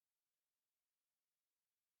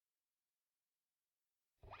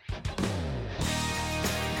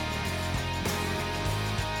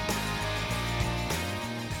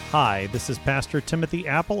Hi, this is Pastor Timothy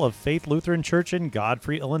Appel of Faith Lutheran Church in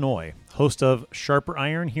Godfrey, Illinois, host of Sharper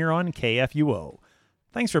Iron here on KFUO.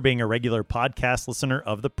 Thanks for being a regular podcast listener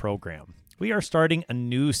of the program. We are starting a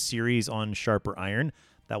new series on Sharper Iron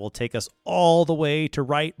that will take us all the way to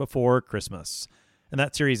right before Christmas. And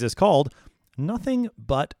that series is called Nothing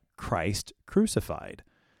But Christ Crucified.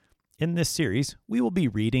 In this series, we will be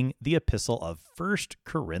reading the epistle of 1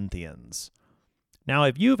 Corinthians. Now,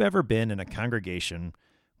 if you've ever been in a congregation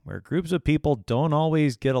where groups of people don't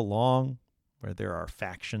always get along, where there are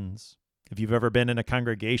factions, if you've ever been in a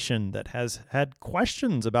congregation that has had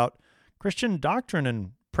questions about Christian doctrine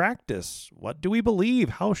and practice, what do we believe?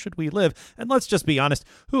 How should we live? And let's just be honest,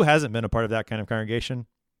 who hasn't been a part of that kind of congregation?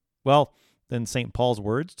 Well, then St. Paul's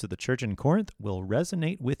words to the church in Corinth will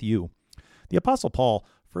resonate with you. The Apostle Paul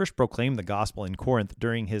first proclaimed the gospel in Corinth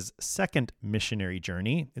during his second missionary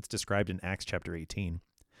journey. It's described in Acts chapter 18.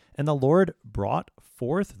 And the Lord brought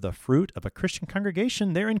forth the fruit of a Christian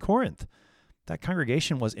congregation there in Corinth. That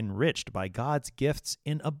congregation was enriched by God's gifts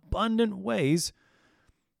in abundant ways.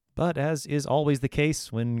 But as is always the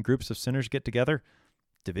case when groups of sinners get together,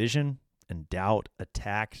 division and doubt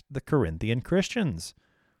attacked the Corinthian Christians.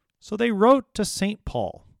 So they wrote to St.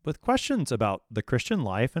 Paul with questions about the Christian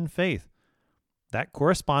life and faith. That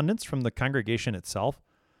correspondence from the congregation itself,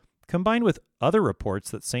 combined with other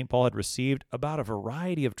reports that St. Paul had received about a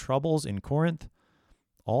variety of troubles in Corinth,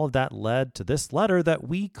 all of that led to this letter that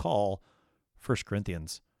we call 1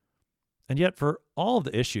 Corinthians. And yet for all of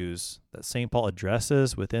the issues that St. Paul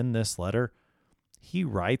addresses within this letter, he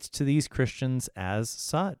writes to these Christians as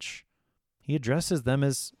such. He addresses them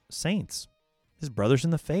as saints, his brothers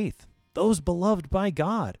in the faith, those beloved by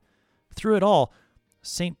God. Through it all,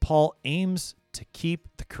 St. Paul aims to keep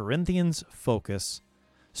the Corinthians' focus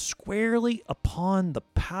squarely upon the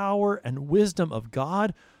power and wisdom of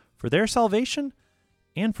God for their salvation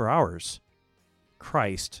and for ours.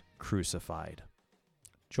 Christ crucified.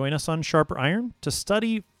 Join us on Sharper Iron to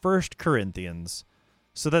study 1 Corinthians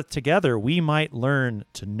so that together we might learn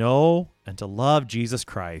to know and to love Jesus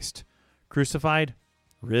Christ, crucified,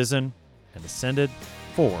 risen, and ascended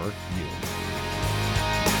for you.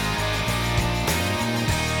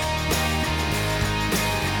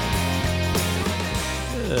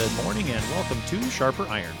 Good morning and welcome to Sharper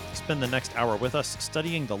Iron. Spend the next hour with us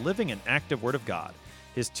studying the living and active Word of God,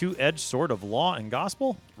 His two-edged sword of law and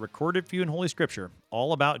gospel, recorded for you in Holy Scripture,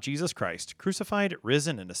 all about Jesus Christ, crucified,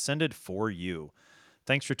 risen, and ascended for you.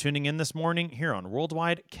 Thanks for tuning in this morning here on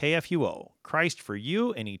Worldwide KFUO, Christ for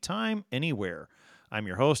you, anytime, anywhere. I'm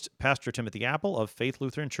your host, Pastor Timothy Appel of Faith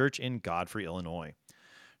Lutheran Church in Godfrey, Illinois.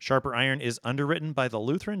 Sharper Iron is underwritten by the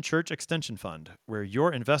Lutheran Church Extension Fund, where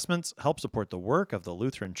your investments help support the work of the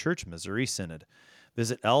Lutheran Church Missouri Synod.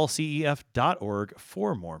 Visit lcef.org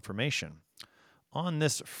for more information. On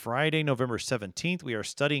this Friday, November 17th, we are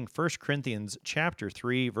studying 1 Corinthians chapter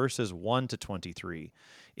 3, verses 1 to 23.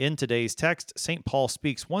 In today's text, St. Paul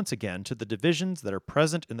speaks once again to the divisions that are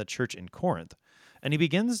present in the church in Corinth, and he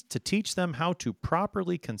begins to teach them how to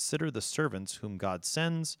properly consider the servants whom God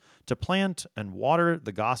sends to plant and water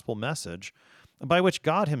the gospel message, by which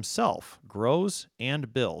God himself grows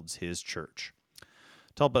and builds his church.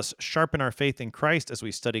 To help us sharpen our faith in Christ as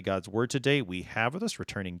we study God's Word today, we have with us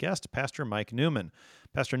returning guest, Pastor Mike Newman.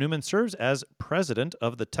 Pastor Newman serves as president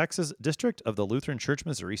of the Texas District of the Lutheran Church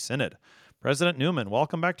Missouri Synod. President Newman,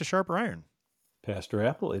 welcome back to Sharper Iron. Pastor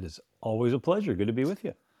Appel, it is always a pleasure. Good to be with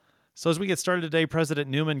you. So as we get started today, President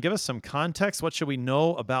Newman, give us some context. What should we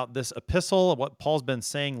know about this epistle, what Paul's been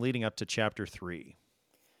saying leading up to chapter 3?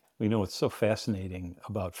 We know what's so fascinating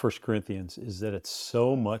about 1 Corinthians is that it's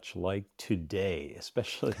so much like today,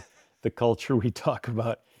 especially the culture we talk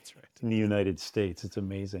about in the United States. It's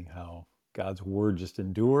amazing how God's Word just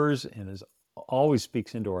endures and always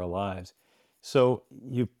speaks into our lives. So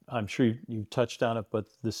I'm sure you touched on it, but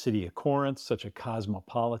the city of Corinth, such a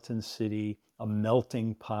cosmopolitan city, a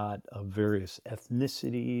melting pot of various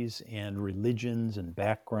ethnicities and religions and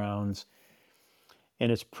backgrounds.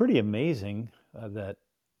 And it's pretty amazing that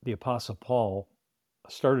the Apostle Paul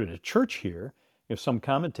started a church here. Some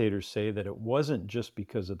commentators say that it wasn't just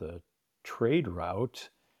because of the trade route,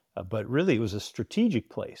 but really it was a strategic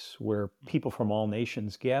place where people from all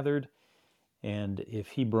nations gathered. And if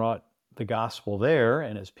he brought the gospel there,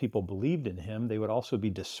 and as people believed in him, they would also be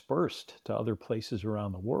dispersed to other places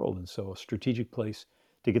around the world. And so a strategic place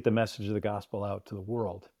to get the message of the gospel out to the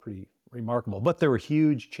world. Pretty remarkable. But there were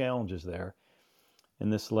huge challenges there.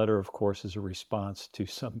 And this letter, of course, is a response to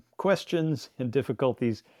some questions and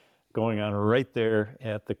difficulties going on right there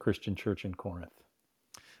at the Christian church in Corinth.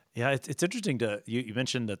 Yeah, it's interesting you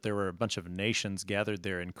mentioned that there were a bunch of nations gathered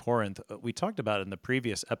there in Corinth. We talked about in the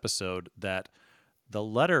previous episode that the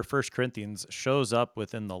letter First Corinthians shows up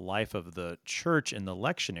within the life of the church in the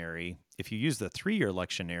lectionary. If you use the 3-year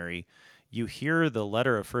lectionary, you hear the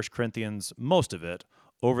letter of First Corinthians, most of it,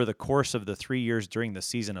 over the course of the 3 years during the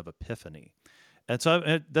season of Epiphany. And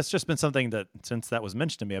so that's just been something that, since that was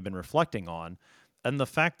mentioned to me, I've been reflecting on. And the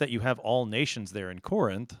fact that you have all nations there in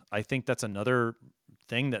Corinth, I think that's another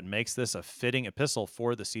thing that makes this a fitting epistle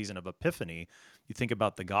for the season of Epiphany. You think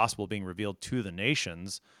about the gospel being revealed to the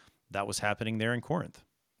nations, that was happening there in Corinth.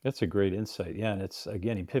 That's a great insight. Yeah, and it's,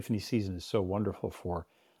 again, Epiphany season is so wonderful for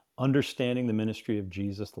understanding the ministry of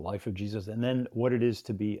Jesus, the life of Jesus, and then what it is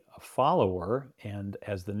to be a follower. And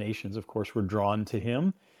as the nations, of course, were drawn to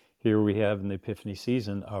him, here we have in the Epiphany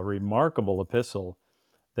season a remarkable epistle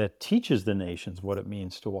that teaches the nations what it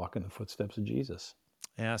means to walk in the footsteps of Jesus.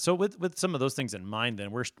 Yeah. So with some of those things in mind,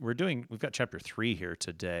 then we've got chapter 3 here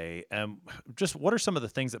today. Just what are some of the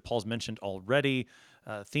things that Paul's mentioned already,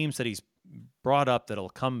 themes that he's brought up that'll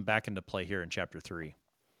come back into play here in chapter 3?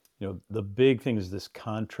 The big thing is this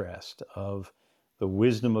contrast of the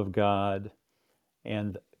wisdom of God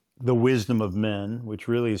and the wisdom of men, which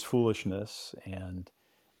really is foolishness, and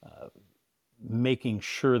making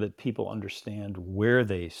sure that people understand where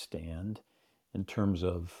they stand in terms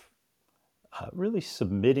of really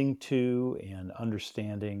submitting to and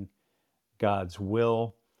understanding God's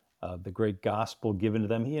will, the great gospel given to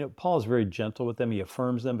them. Paul is very gentle with them. He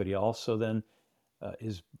affirms them, but he also then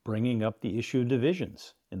is bringing up the issue of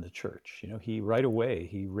divisions in the church. He right away,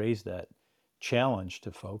 he raised that challenge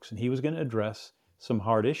to folks, and he was going to address some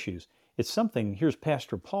hard issues. It's something, here's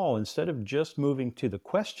Pastor Paul, instead of just moving to the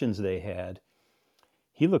questions they had,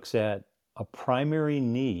 he looks at a primary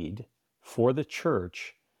need for the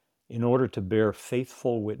church in order to bear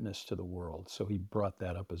faithful witness to the world. So he brought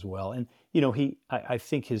that up as well. And, I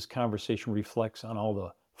think his conversation reflects on all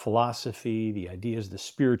the philosophy, the ideas, the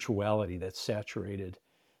spirituality that saturated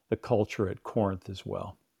the culture at Corinth as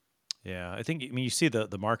well. Yeah, you see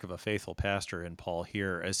the mark of a faithful pastor in Paul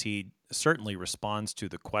here, as he certainly responds to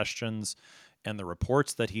the questions and the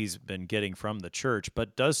reports that he's been getting from the church,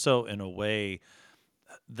 but does so in a way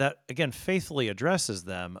that, again, faithfully addresses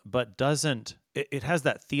them, but it has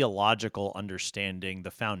that theological understanding,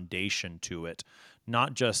 the foundation to it,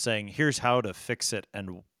 not just saying, here's how to fix it,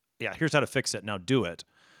 now do it,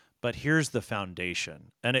 but here's the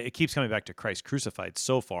foundation. And it keeps coming back to Christ crucified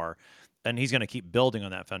so far, and he's going to keep building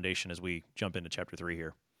on that foundation as we jump into chapter 3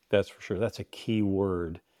 here. That's for sure. That's a key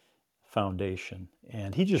word, foundation.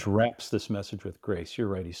 And he just wraps this message with grace. You're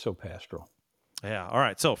right. He's so pastoral. Yeah. All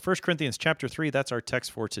right. So 1 Corinthians chapter 3, that's our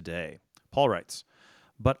text for today. Paul writes,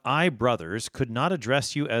 "But I, brothers, could not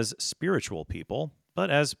address you as spiritual people,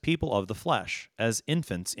 but as people of the flesh, as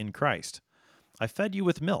infants in Christ. I fed you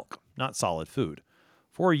with milk, not solid food,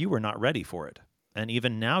 for you were not ready for it. And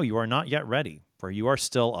even now you are not yet ready, for you are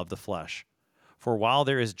still of the flesh. For while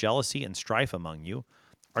there is jealousy and strife among you,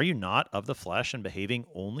 are you not of the flesh and behaving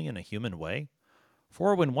only in a human way?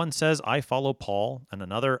 For when one says, 'I follow Paul,' and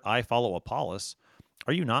another, 'I follow Apollos,'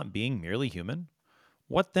 are you not being merely human?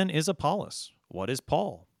 What then is Apollos? What is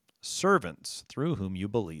Paul? Servants through whom you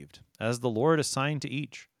believed, as the Lord assigned to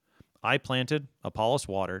each. I planted, Apollos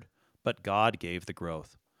watered, but God gave the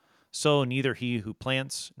growth. So neither he who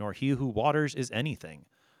plants nor he who waters is anything,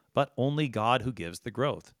 but only God who gives the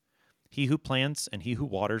growth. He who plants and he who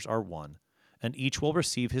waters are one, and each will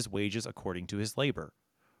receive his wages according to his labor.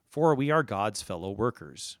 For we are God's fellow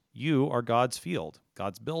workers. You are God's field,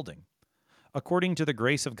 God's building. According to the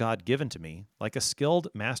grace of God given to me, like a skilled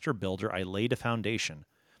master builder, I laid a foundation,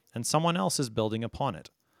 and someone else is building upon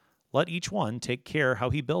it. Let each one take care how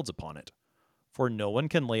he builds upon it. For no one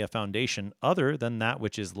can lay a foundation other than that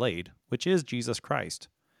which is laid, which is Jesus Christ.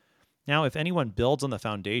 Now if anyone builds on the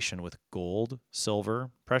foundation with gold,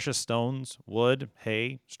 silver, precious stones, wood,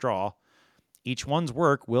 hay, straw, each one's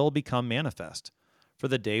work will become manifest, for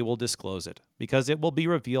the day will disclose it, because it will be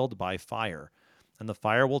revealed by fire, and the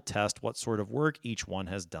fire will test what sort of work each one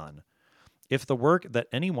has done. If the work that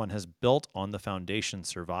anyone has built on the foundation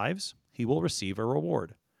survives, he will receive a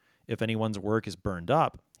reward. If anyone's work is burned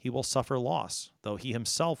up, he will suffer loss, though he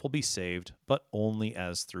himself will be saved, but only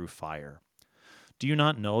as through fire. Do you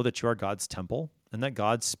not know that you are God's temple, and that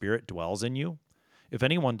God's Spirit dwells in you? If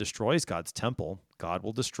anyone destroys God's temple, God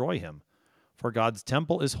will destroy him. For God's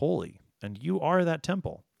temple is holy, and you are that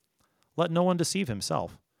temple. Let no one deceive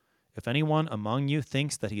himself. If anyone among you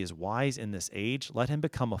thinks that he is wise in this age, let him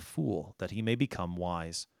become a fool, that he may become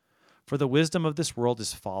wise. For the wisdom of this world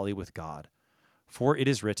is folly with God. For it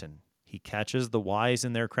is written, He catches the wise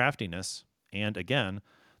in their craftiness, and again,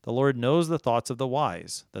 The Lord knows the thoughts of the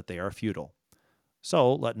wise, that they are futile.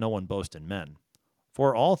 So let no one boast in men.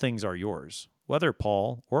 For all things are yours, whether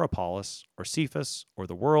Paul or Apollos or Cephas or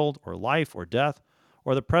the world or life or death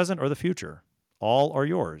or the present or the future. All are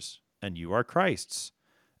yours, and you are Christ's,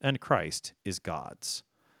 and Christ is God's.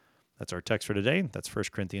 That's our text for today. That's 1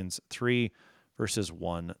 Corinthians 3, verses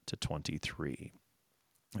 1 to 23.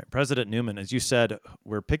 All right, President Newman, as you said,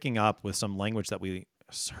 we're picking up with some language that we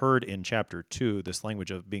heard in chapter 2, this language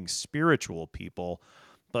of being spiritual people.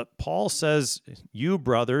 But Paul says, you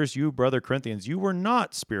brothers, you brother Corinthians, you were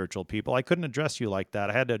not spiritual people. I couldn't address you like that.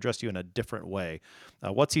 I had to address you in a different way.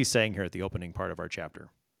 What's he saying here at the opening part of our chapter?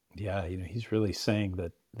 Yeah, he's really saying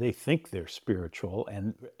that they think they're spiritual,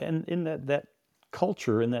 and in that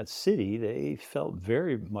culture, in that city, they felt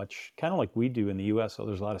very much kind of like we do in the U.S. So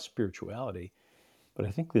there's a lot of spirituality. But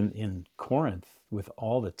I think in Corinth, with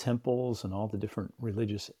all the temples and all the different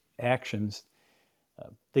religious actions,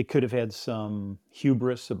 they could have had some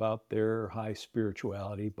hubris about their high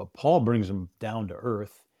spirituality. But Paul brings them down to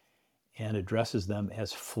earth and addresses them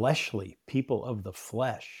as fleshly, people of the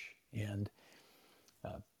flesh, and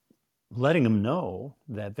letting them know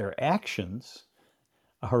that their actions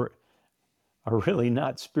are really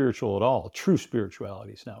not spiritual at all. True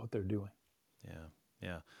spirituality is not what they're doing.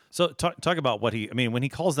 Yeah. So talk about when he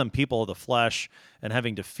calls them people of the flesh and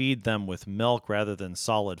having to feed them with milk rather than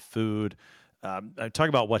solid food. Talk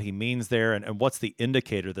about what he means there and what's the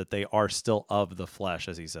indicator that they are still of the flesh,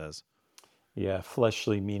 as he says. Yeah,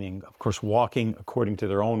 fleshly meaning, of course, walking according to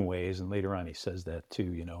their own ways. And later on he says that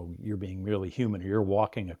too, you're being merely human, or you're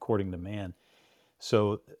walking according to man.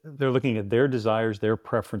 So they're looking at their desires, their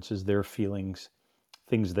preferences, their feelings,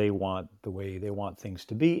 things they want, the way they want things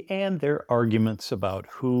to be, and their arguments about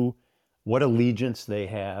what allegiance they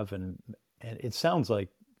have. And it sounds like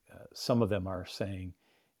some of them are saying,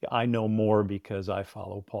 I know more because I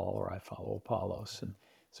follow Paul or I follow Apollos. And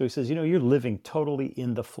so he says, you're living totally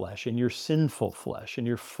in the flesh, in your sinful flesh, in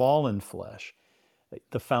your fallen flesh.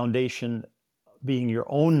 The foundation being your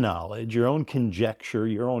own knowledge, your own conjecture,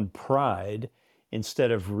 your own pride,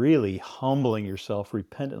 instead of really humbling yourself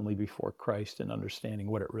repentantly before Christ and understanding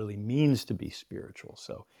what it really means to be spiritual.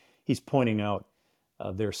 So he's pointing out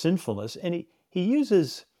their sinfulness, and he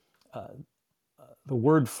uses the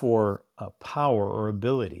word for power or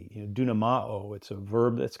ability, dunamao. It's a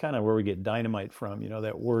verb. That's kind of where we get dynamite from,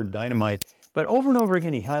 that word dynamite. But over and over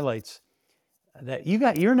again, he highlights that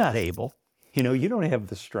you're not able, you don't have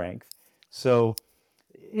the strength. So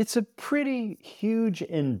it's a pretty huge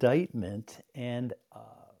indictment and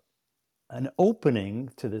an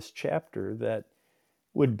opening to this chapter that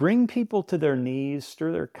would bring people to their knees,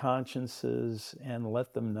 stir their consciences, and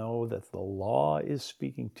let them know that the law is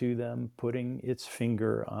speaking to them, putting its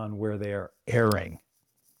finger on where they are erring.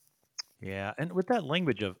 Yeah, and with that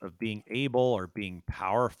language of being able or being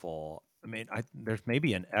powerful, there's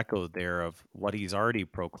maybe an echo there of what he's already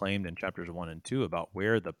proclaimed in chapters 1 and 2 about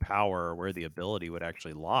where the power, where the ability would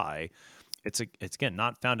actually lie. It's again,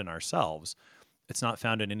 not found in ourselves. It's not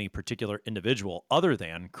found in any particular individual other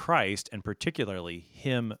than Christ, and particularly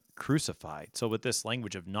him crucified. So with this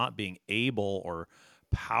language of not being able or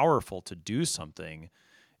powerful to do something,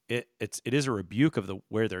 it is a rebuke of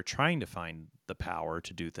where they're trying to find the power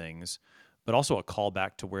to do things, but also a call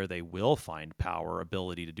back to where they will find power,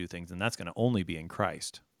 ability to do things, and that's going to only be in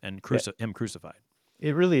Christ and him crucified.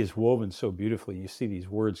 It really is woven so beautifully. You see these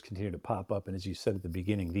words continue to pop up, and as you said at the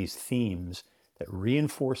beginning, these themes that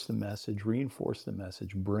reinforce the message,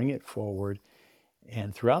 bring it forward.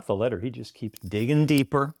 And throughout the letter, he just keeps digging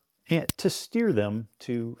deeper to steer them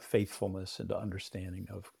to faithfulness and to understanding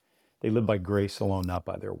of they live by grace alone, not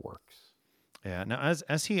by their works. Yeah. Now,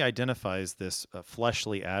 as he identifies this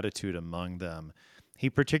fleshly attitude among them, he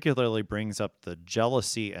particularly brings up the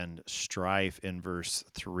jealousy and strife in verse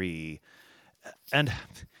 3. And,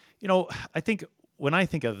 I think when I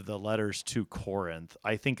think of the letters to Corinth,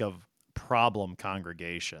 I think of problem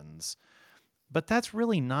congregations, but that's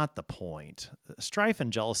really not the point. Strife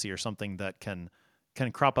and jealousy are something that can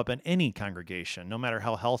crop up in any congregation, no matter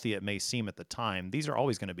how healthy it may seem at the time. These are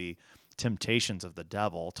always going to be temptations of the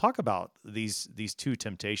devil. Talk about these two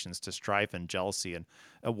temptations to strife and jealousy and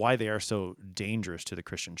why they are so dangerous to the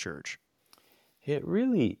Christian church. It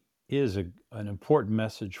really is an important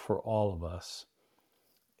message for all of us.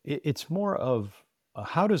 It's more of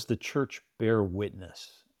how does the church bear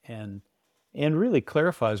witness, and really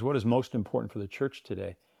clarifies what is most important for the church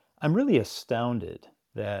today. I'm really astounded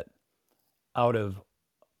that out of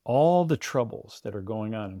all the troubles that are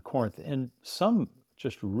going on in Corinth, and some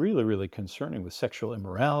just really, really concerning with sexual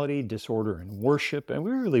immorality, disorder in worship, and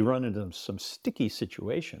we really run into some sticky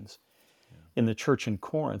situations. in the church in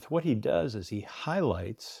Corinth, what he does is he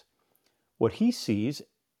highlights what he sees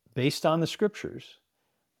based on the scriptures,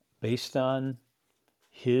 based on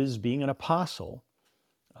his being an apostle,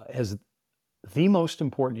 as the most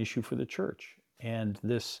important issue for the church. And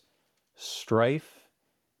this strife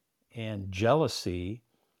and jealousy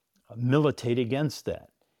militate against that.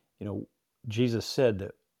 Jesus said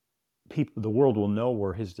that the world will know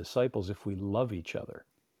we're his disciples if we love each other.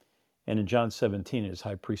 And in John 17, in his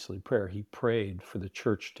high priestly prayer, he prayed for the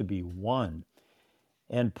church to be one.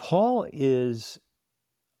 And Paul is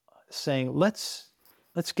saying, let's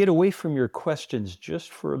get away from your questions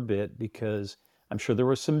just for a bit, because I'm sure there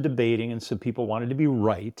was some debating and some people wanted to be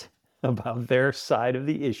right about their side of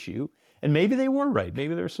the issue. And maybe they were right.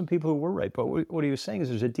 Maybe there were some people who were right. But what he was saying is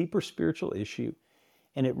there's a deeper spiritual issue.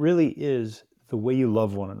 And it really is the way you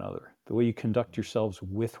love one another, the way you conduct yourselves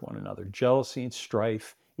with one another. Jealousy and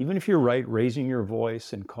strife, even if you're right, raising your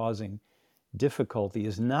voice and causing difficulty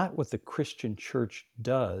is not what the Christian church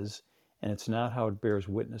does, and it's not how it bears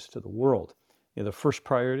witness to the world. The first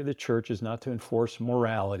priority of the church is not to enforce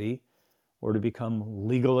morality or to become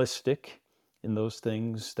legalistic in those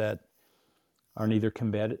things that are neither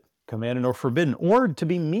commanded nor forbidden, or to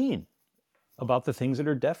be mean about the things that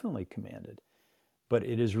are definitely commanded. But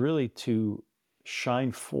it is really to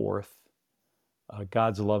shine forth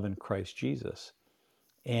God's love in Christ Jesus.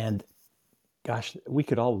 And gosh, we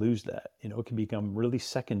could all lose that. It can become really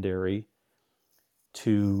secondary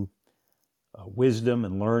to wisdom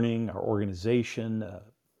and learning, our organization.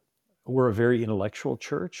 We're a very intellectual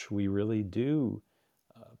church. We really do.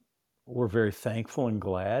 We're very thankful and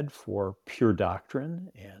glad for pure doctrine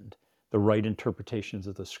and the right interpretations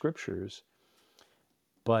of the scriptures.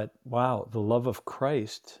 But wow, the love of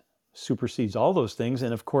Christ supersedes all those things.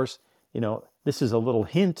 And of course, this is a little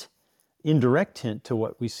hint, indirect hint to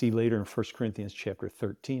what we see later in 1 Corinthians chapter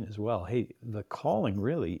 13 as well. Hey, the calling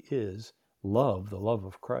really is love, the love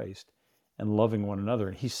of Christ, and loving one another.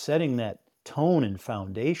 And he's setting that tone and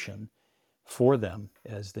foundation for them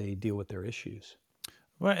as they deal with their issues.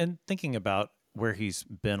 Well, and thinking about where he's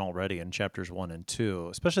been already in chapters 1 and 2,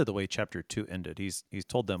 especially the way chapter 2 ended, he's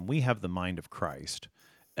told them, we have the mind of Christ.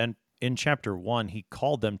 And in chapter 1, he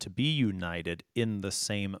called them to be united in the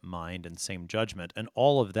same mind and same judgment, and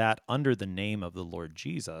all of that under the name of the Lord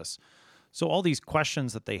Jesus. So all these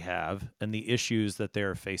questions that they have and the issues that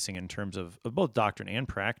they're facing in terms of both doctrine and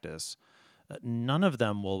practice, none of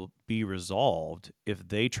them will be resolved if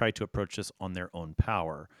they try to approach this on their own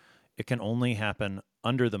power. It can only happen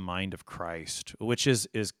under the mind of Christ, which is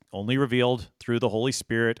only revealed through the Holy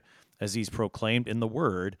Spirit as he's proclaimed in the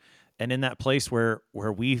Word. And in that place where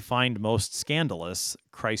we find most scandalous,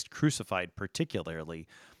 Christ crucified particularly,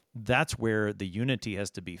 that's where the unity has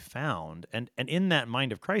to be found. And in that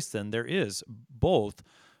mind of Christ, then, there is both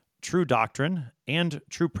true doctrine and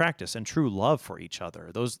true practice and true love for each other.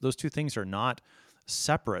 Those two things are not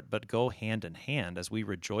separate, but go hand in hand. As we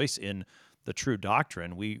rejoice in the true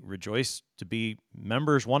doctrine, we rejoice to be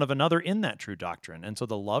members one of another in that true doctrine. And so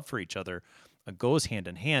the love for each other goes hand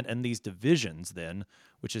in hand. And these divisions then,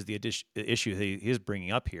 which is the issue he is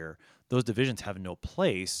bringing up here, those divisions have no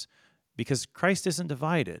place because Christ isn't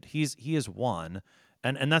divided. He is one.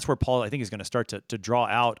 And that's where Paul, I think, is going to start to draw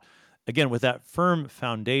out, again, with that firm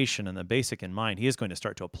foundation and the basic in mind, he is going to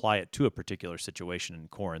start to apply it to a particular situation in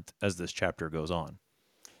Corinth as this chapter goes on.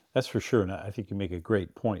 That's for sure. And I think you make a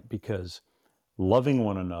great point, because loving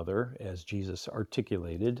one another, as Jesus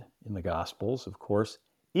articulated in the Gospels, of course,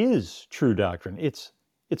 is true doctrine. It's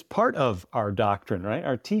part of our doctrine, right?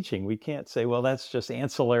 Our teaching. We can't say, well, that's just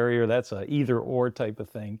ancillary or that's a either or type of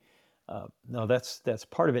thing. No, that's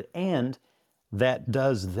part of it. And that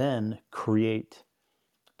does then create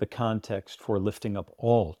the context for lifting up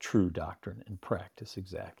all true doctrine and practice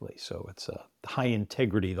exactly. So it's a high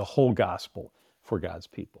integrity, the whole gospel for God's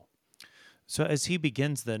people. So as he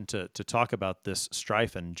begins then to talk about this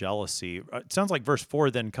strife and jealousy, it sounds like verse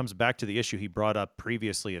 4 then comes back to the issue he brought up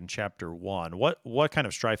previously in chapter 1. What kind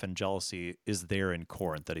of strife and jealousy is there in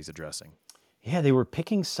Corinth that he's addressing? Yeah, they were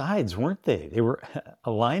picking sides, weren't they? They were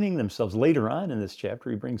aligning themselves. Later on in this chapter,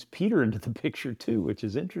 he brings Peter into the picture too, which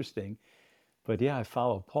is interesting. But yeah, I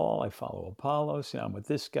follow Paul, I follow Apollos, I'm with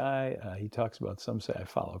this guy. He talks about, some say I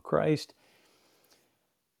follow Christ.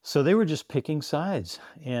 So they were just picking sides.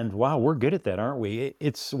 And wow, we're good at that, aren't we?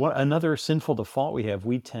 It's another sinful default we have.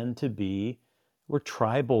 We're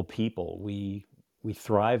tribal people. We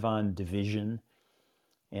thrive on division.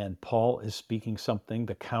 And Paul is speaking something,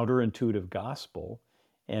 the counterintuitive gospel,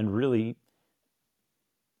 and really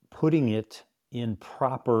putting it in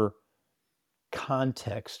proper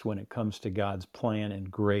context when it comes to God's plan and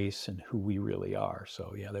grace and who we really are.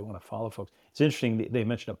 So yeah, they want to follow folks. It's interesting, they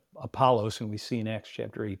mentioned Apollos, and we see in Acts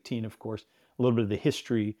chapter 18, of course, a little bit of the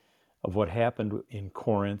history of what happened in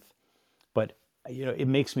Corinth. But it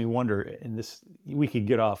makes me wonder, and this, we could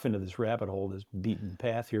get off into this rabbit hole, this beaten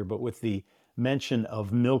path here, but with the mention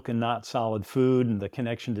of milk and not solid food and the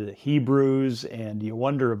connection to the Hebrews, and you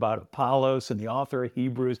wonder about Apollos and the author of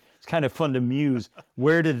Hebrews. It's kind of fun to muse.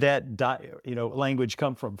 Where did that language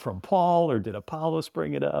come from? From Paul, or did Apollos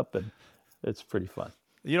bring it up? And it's pretty fun.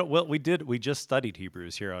 Well, we just studied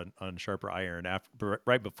Hebrews here on Sharper Iron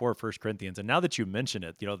right before 1 Corinthians. And now that you mention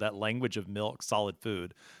it, that language of milk, solid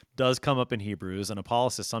food, does come up in Hebrews, and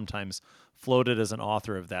Apollos is sometimes floated as an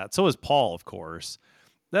author of that. So is Paul, of course.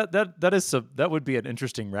 That would be an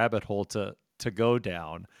interesting rabbit hole to go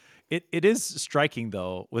down. It is striking,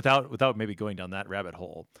 though, without maybe going down that rabbit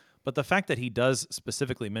hole. But the fact that he does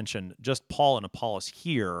specifically mention just Paul and Apollos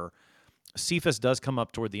here. Cephas does come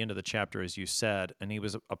up toward the end of the chapter, as you said, and he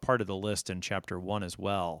was a part of the list in chapter 1 as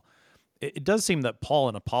well. It does seem that Paul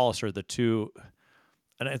and Apollos are the two,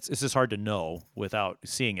 and it's just hard to know without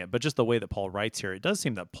seeing it, but just the way that Paul writes here, it does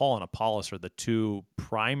seem that Paul and Apollos are the two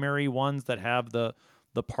primary ones that have the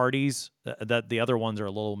parties, that the other ones are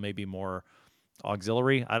a little maybe more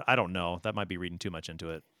auxiliary. I don't know. That might be reading too much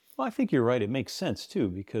into it. Well, I think you're right. It makes sense, too,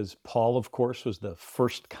 because Paul, of course, was the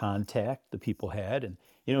first contact the people had, and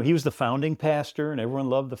he was the founding pastor, and everyone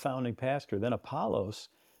loved the founding pastor. Then Apollos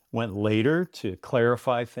went later to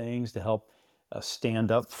clarify things, to help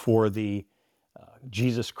stand up for the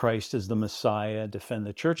Jesus Christ as the Messiah, defend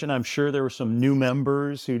the church. And I'm sure there were some new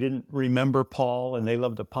members who didn't remember Paul, and they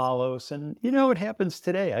loved Apollos. And, it happens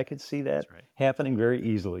today. I could see that happening very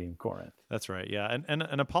easily in Corinth. That's right, yeah.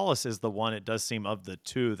 And Apollos is the one, it does seem, of the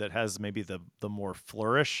two that has maybe the more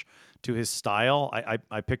flourish to his style.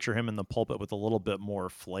 I picture him in the pulpit with a little bit more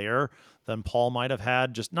flair than Paul might have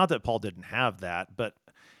had. Just not that Paul didn't have that, but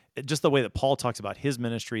just the way that Paul talks about his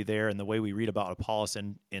ministry there and the way we read about Apollos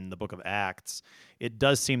in the book of Acts, it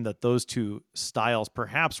does seem that those two styles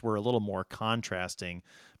perhaps were a little more contrasting,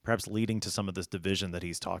 perhaps leading to some of this division that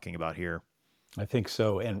he's talking about here. I think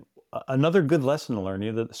so. And another good lesson to learn,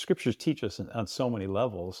 that the scriptures teach us on so many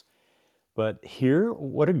levels, but here,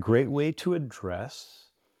 what a great way to address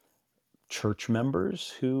church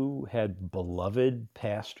members who had beloved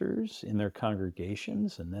pastors in their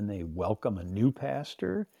congregations, and then they welcome a new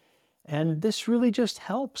pastor. And this really just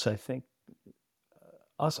helps, I think,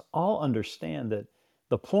 us all understand that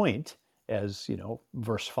the point, as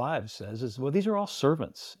verse 5 says, is, these are all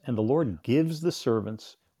servants, and the Lord gives the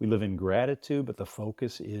servants. We live in gratitude, but the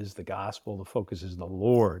focus is the gospel. The focus is the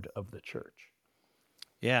Lord of the church.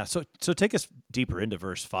 Yeah, so take us deeper into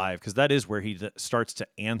verse 5, because that is where he starts to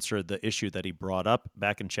answer the issue that he brought up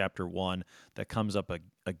back in chapter 1 that comes up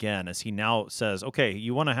again, as he now says, okay,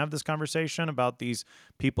 you want to have this conversation about these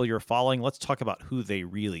people you're following? Let's talk about who they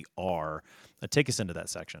really are. Take us into that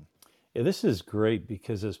section. Yeah, this is great,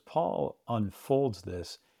 because as Paul unfolds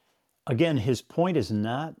this, again, his point is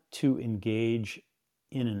not to engage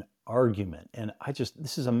in an argument. And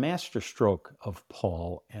this is a masterstroke of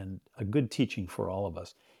Paul and a good teaching for all of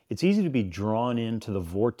us. It's easy to be drawn into the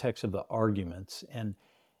vortex of the arguments and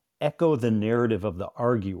echo the narrative of the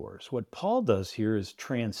arguers. What Paul does here is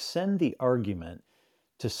transcend the argument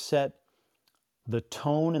to set the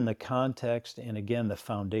tone and the context, and again, the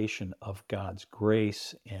foundation of God's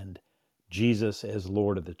grace and Jesus as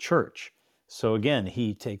Lord of the church. So again,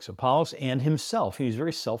 he takes Apollos and himself. He's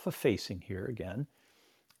very self-effacing here again.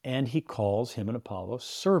 And he calls him and Apollos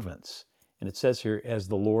servants. And it says here, as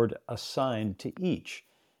the Lord assigned to each.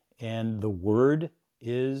 And the word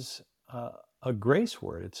is a grace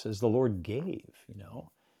word. It says the Lord gave,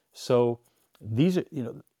 So these are,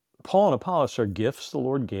 Paul and Apollos are gifts the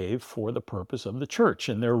Lord gave for the purpose of the church.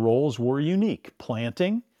 And their roles were unique.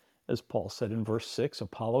 Planting, as Paul said in verse 6,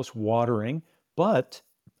 Apollos watering. But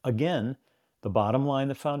again, the bottom line,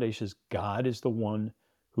 the foundation is God is the one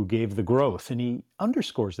who gave the growth. And he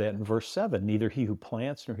underscores that in verse 7. Neither he who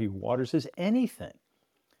plants nor he who waters is anything,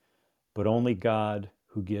 but only God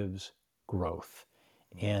who gives growth.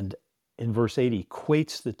 And in verse 8, he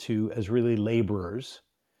equates the two as really laborers,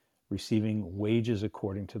 receiving wages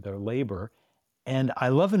according to their labor. And I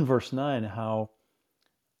love in verse 9 how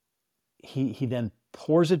he then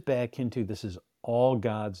pours it back into, this is all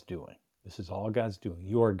God's doing. This is all God's doing.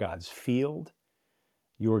 You are God's field.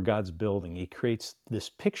 You are God's building. He creates this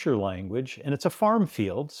picture language, and it's a farm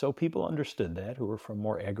field, so people understood that who were from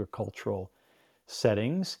more agricultural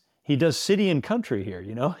settings. he does city and country here,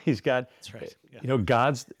 He's got, That's right.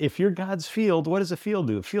 Yeah. if you're God's field, what does a field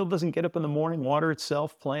do? A field doesn't get up in the morning, water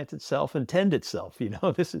itself, plant itself, and tend itself.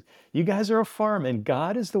 You guys are a farm, and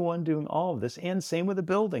God is the one doing all of this. And same with a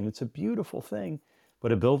building. It's a beautiful thing,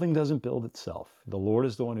 but a building doesn't build itself. The Lord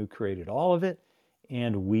is the one who created all of it,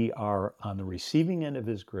 and we are on the receiving end of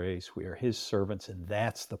his grace. We are his servants, and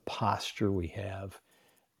that's the posture we have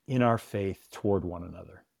in our faith toward one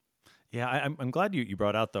another. Yeah, I'm glad you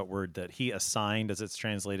brought out that word that he assigned, as it's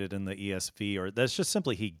translated in the ESV, or that's just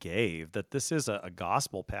simply he gave, that this is a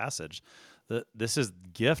gospel passage, that this is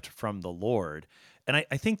gift from the Lord. And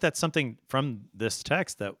I think that's something from this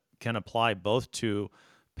text that can apply both to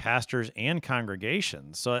pastors and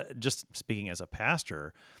congregations. So just speaking as a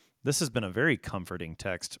pastor, this has been a very comforting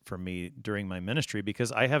text for me during my ministry,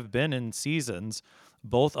 because I have been in seasons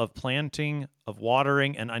both of planting, of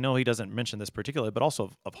watering, and I know he doesn't mention this particularly, but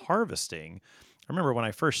also of harvesting. I remember when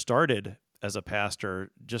I first started as a pastor,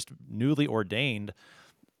 just newly ordained,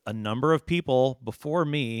 a number of people before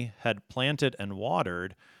me had planted and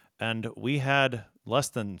watered, and we had less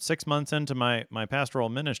than 6 months into my pastoral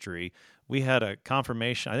ministry, we had a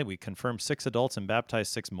confirmation. I think we confirmed 6 adults and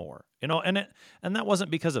baptized 6 more. And that wasn't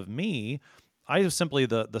because of me. I was simply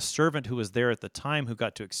the servant who was there at the time who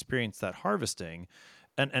got to experience that harvesting.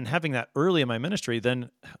 And having that early in my ministry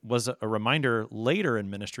then was a reminder later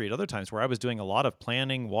in ministry at other times where I was doing a lot of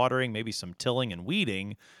planting, watering, maybe some tilling and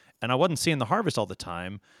weeding, and I wasn't seeing the harvest all the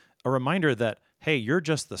time. A reminder that, hey, you're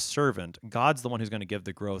just the servant. God's the one who's going to give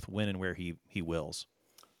the growth when and where he wills.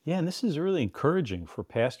 Yeah, and this is really encouraging for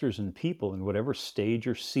pastors and people in whatever stage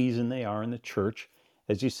or season they are in the church.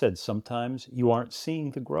 As you said, sometimes you aren't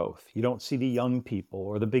seeing the growth. You don't see the young people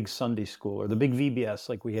or the big Sunday school or the big VBS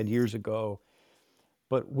like we had years ago.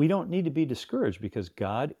 But we don't need to be discouraged, because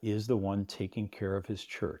God is the one taking care of his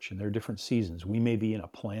church. And there are different seasons. We may be in a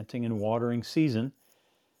planting and watering season,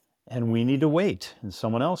 and we need to wait, and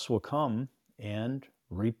someone else will come and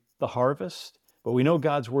reap the harvest. But we know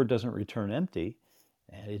God's word doesn't return empty,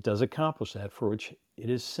 and it does accomplish that for which it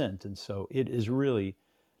is sent. And so it is really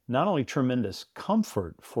not only tremendous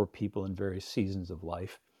comfort for people in various seasons of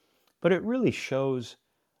life, but it really shows,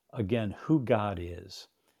 again, who God is,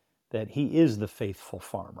 that he is the faithful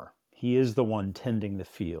farmer. He is the one tending the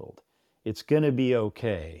field. It's going to be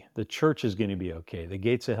okay. The church is going to be okay. The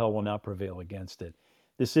gates of hell will not prevail against it.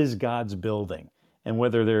 This is God's building. And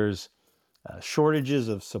whether there's shortages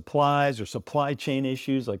of supplies or supply chain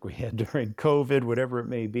issues like we had during COVID, whatever it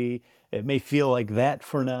may feel like that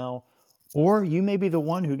for now, or you may be the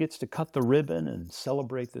one who gets to cut the ribbon and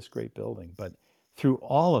celebrate this great building. But through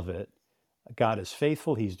all of it, God is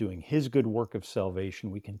faithful. He's doing his good work of salvation.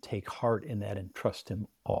 We can take heart in that and trust him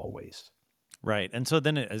always. Right. And so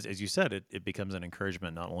then, as you said, it becomes an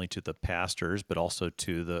encouragement not only to the pastors, but also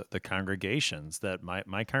to the congregations, that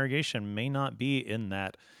my congregation may not be in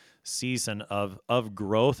that season of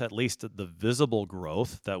growth, at least the visible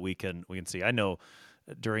growth that we can see. I know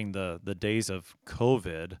during the days of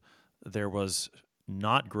COVID, there was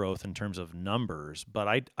not growth in terms of numbers, but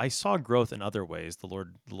I saw growth in other ways. The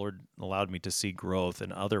Lord allowed me to see growth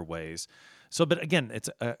in other ways. So, but again, it's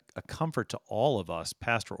a comfort to all of us,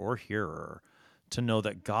 pastor or hearer, to know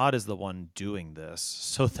that God is the one doing this,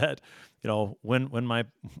 so that, when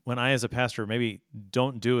I as a pastor maybe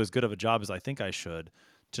don't do as good of a job as I think I should,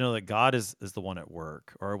 to know that God is the one at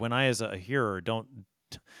work. Or when I as a hearer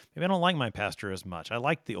maybe I don't like my pastor as much. I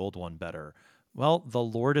like the old one better. Well, the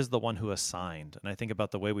Lord is the one who assigned. And I think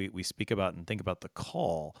about the way we speak about and think about the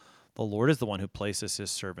call. The Lord is the one who places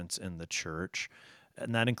his servants in the church,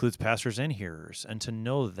 and that includes pastors and hearers. And to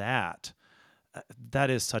know that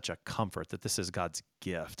is such a comfort, that this is God's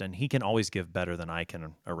gift, and he can always give better than I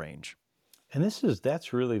can arrange. And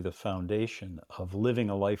that's really the foundation of living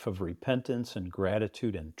a life of repentance and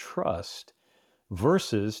gratitude and trust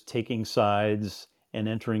versus taking sides and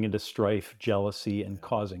entering into strife, jealousy, and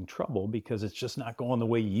causing trouble because it's just not going the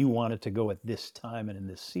way you want it to go at this time and in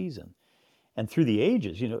this season. And through the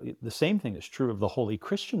ages, the same thing is true of the Holy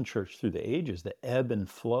Christian Church through the ages, the ebb and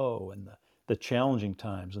flow and the challenging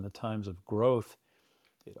times and the times of growth.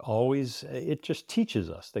 It just teaches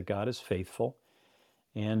us that God is faithful,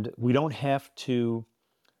 and we don't have to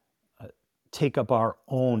take up our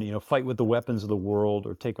own, fight with the weapons of the world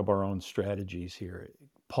or take up our own strategies here.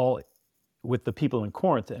 Paul, with the people in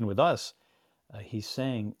Corinth and with us, he's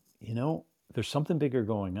saying, there's something bigger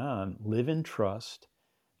going on. Live in trust,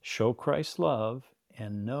 show Christ's love,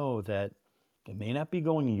 and know that it may not be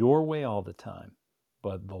going your way all the time,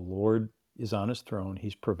 but the Lord is on his throne,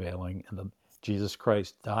 he's prevailing, and Jesus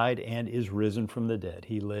Christ died and is risen from the dead.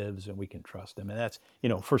 He lives and we can trust him. And that's,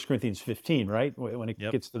 1 Corinthians 15, right? When it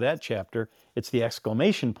Yep. gets to that chapter, it's the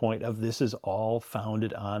exclamation point of this is all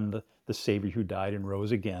founded on the Savior who died and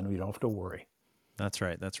rose again. We don't have to worry. That's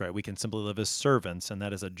right. That's right. We can simply live as servants, and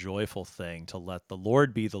that is a joyful thing to let the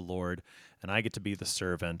Lord be the Lord, and I get to be the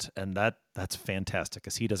servant, and that's fantastic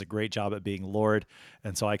because He does a great job at being Lord,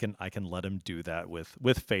 and so I can let Him do that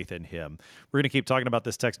with faith in Him. We're going to keep talking about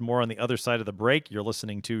this text more on the other side of the break. You're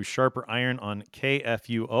listening to Sharper Iron on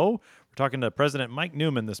KFUO. We're talking to President Mike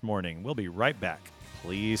Newman this morning. We'll be right back.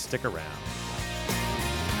 Please stick around.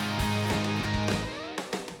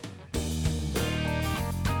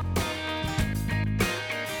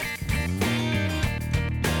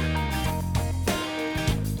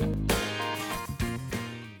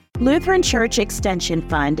 Lutheran Church Extension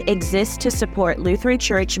Fund exists to support Lutheran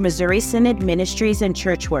Church Missouri Synod ministries and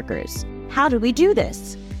church workers. How do we do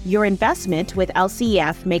this? Your investment with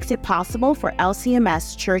LCEF makes it possible for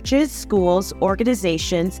LCMS churches, schools,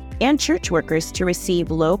 organizations, and church workers to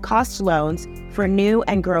receive low-cost loans for new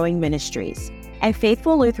and growing ministries. And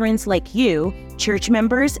faithful Lutherans like you, church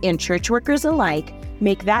members and church workers alike,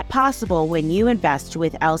 make that possible when you invest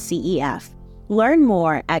with LCEF. Learn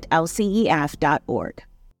more at lcef.org.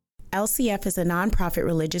 LCF is a nonprofit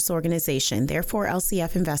religious organization. Therefore,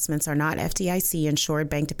 LCF investments are not FDIC-insured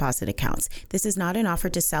bank deposit accounts. This is not an offer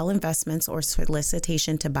to sell investments or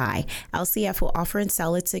solicitation to buy. LCF will offer and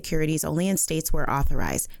sell its securities only in states where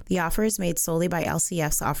authorized. The offer is made solely by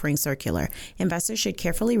LCF's offering circular. Investors should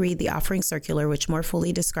carefully read the offering circular, which more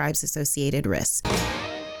fully describes associated risks.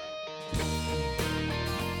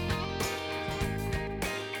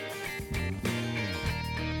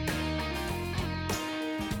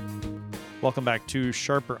 Welcome back to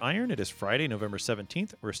Sharper Iron. It is Friday, November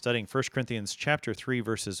 17th. We're studying 1 Corinthians chapter 3,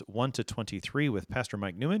 verses 1 to 23 with Pastor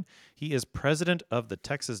Mike Newman. He is president of the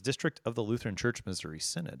Texas District of the Lutheran Church Missouri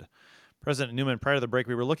Synod. President Newman, prior to the break,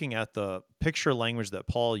 we were looking at the picture language that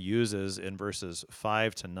Paul uses in verses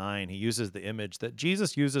 5 to 9. He uses the image that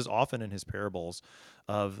Jesus uses often in his parables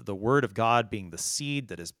of the Word of God being the seed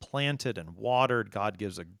that is planted and watered. God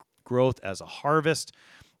gives a growth as a harvest.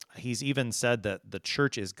 He's even said that the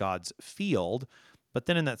church is God's field, but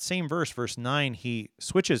then in that same verse 9, he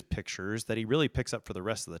switches pictures that he really picks up for the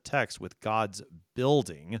rest of the text with God's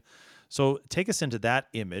building. So take us into that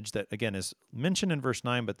image that, again, is mentioned in verse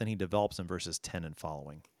 9, but then he develops in verses 10 and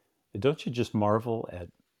following. Don't you just marvel at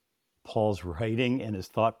Paul's writing and his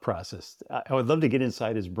thought process? I would love to get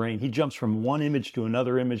inside his brain. He jumps from one image to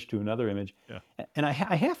another image to another image. Yeah. And I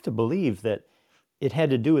have to believe that it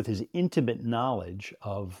had to do with his intimate knowledge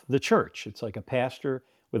of the church. It's like a pastor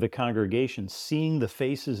with a congregation seeing the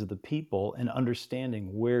faces of the people and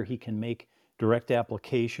understanding where he can make direct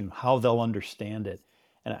application, how they'll understand it.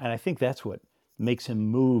 And I think that's what makes him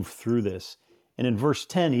move through this. And in verse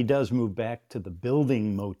 10, he does move back to the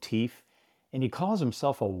building motif, and he calls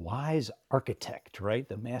himself a wise architect, right?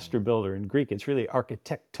 The master builder. In Greek, it's really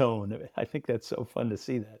architectone. I think that's so fun to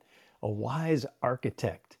see that. A wise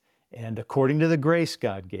architect. And according to the grace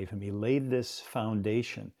God gave him, he laid this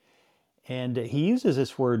foundation. And he uses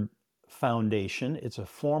this word foundation. It's a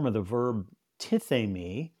form of the verb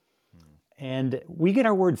tithemi. And we get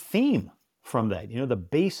our word theme from that. The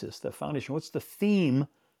basis, the foundation. What's the theme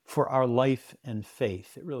for our life and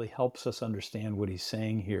faith? It really helps us understand what he's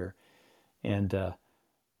saying here. And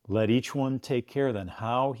let each one take care then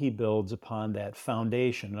how he builds upon that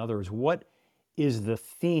foundation. In other words, what is the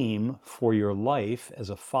theme for your life as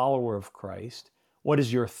a follower of Christ? What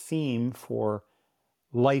is your theme for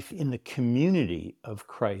life in the community of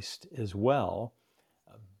Christ as well?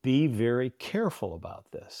 Be very careful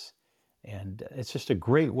about this. And it's just a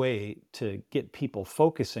great way to get people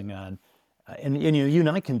focusing on, and you and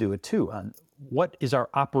I can do it too, on what is our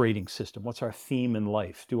operating system? What's our theme in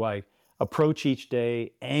life? Do I approach each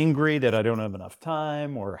day angry that I don't have enough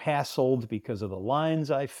time, or hassled because of the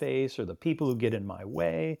lines I face or the people who get in my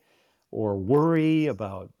way, or worry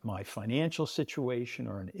about my financial situation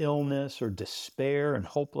or an illness or despair and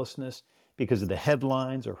hopelessness because of the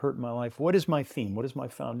headlines or hurt in my life? What is my theme? What is my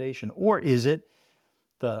foundation? Or is it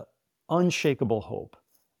the unshakable hope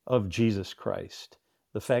of Jesus Christ,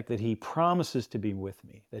 the fact that he promises to be with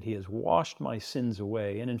me, that he has washed my sins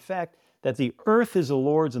away, and in fact, that the earth is the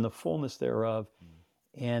Lord's and the fullness thereof,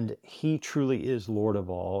 and he truly is Lord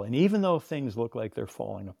of all. And even though things look like they're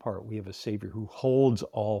falling apart, we have a Savior who holds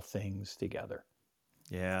all things together.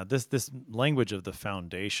 Yeah, this language of the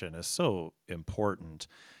foundation is so important.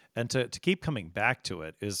 And to keep coming back to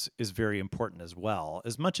it is very important as well.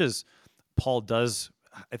 As much as Paul does,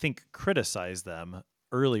 I think, criticize them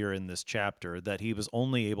earlier in this chapter that he was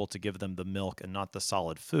only able to give them the milk and not the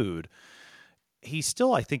solid food, he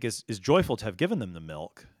still, I think, is joyful to have given them the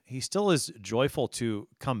milk. He still is joyful to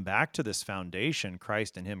come back to this foundation,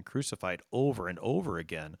 Christ and him crucified, over and over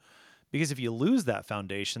again. Because if you lose that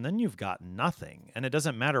foundation, then you've got nothing. And it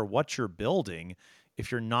doesn't matter what you're building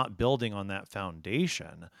if you're not building on that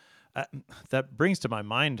foundation. That brings to my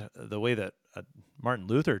mind the way that Martin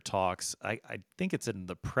Luther talks. I think it's in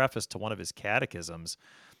the preface to one of his catechisms,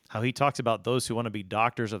 how he talks about those who want to be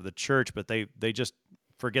doctors of the church, but they just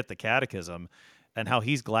forget the catechism, and how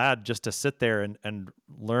he's glad just to sit there and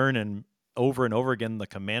learn and over again the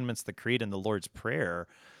commandments, the creed, and the Lord's Prayer.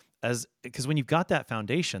 Because when you've got that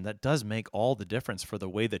foundation, that does make all the difference for the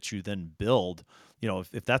way that you then build.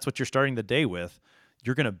 If that's what you're starting the day with,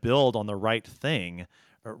 you're going to build on the right thing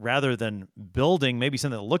rather than building maybe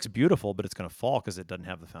something that looks beautiful, but it's going to fall because it doesn't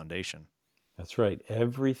have the foundation. That's right.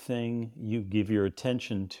 Everything you give your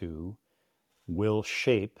attention to will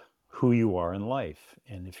shape who you are in life.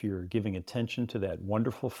 And if you're giving attention to that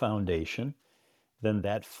wonderful foundation, then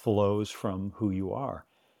that flows from who you are.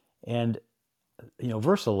 And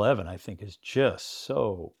verse 11, I think, is just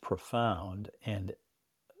so profound. And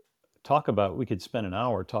we could spend an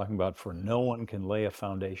hour talking about, for no one can lay a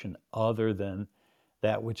foundation other than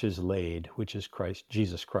that which is laid, which is Christ,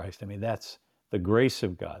 Jesus Christ. I mean, that's the grace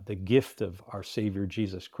of God, the gift of our Savior,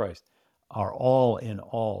 Jesus Christ, our all in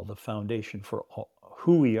all, the foundation for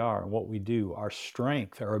who we are and what we do, our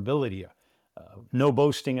strength, our ability, no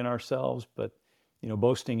boasting in ourselves, but,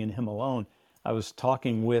 boasting in Him alone. I was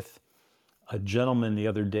talking with a gentleman the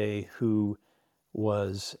other day who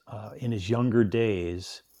was, in his younger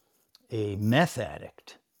days, a meth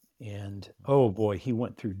addict. And, oh boy, he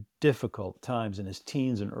went through difficult times in his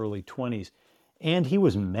teens and early 20s. And he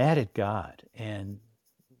was mad at God and,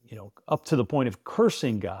 up to the point of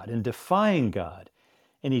cursing God and defying God.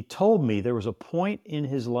 And he told me there was a point in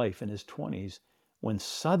his life, in his 20s, when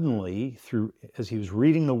suddenly, as he was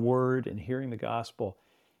reading the Word and hearing the gospel,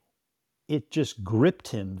 it just gripped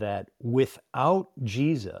him that without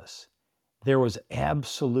Jesus, there was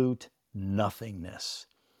absolute nothingness.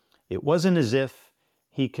 It wasn't as if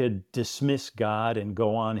he could dismiss God and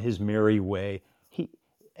go on his merry way.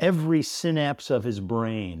 Every synapse of his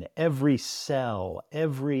brain, every cell,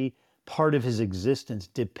 every part of his existence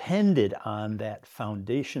depended on that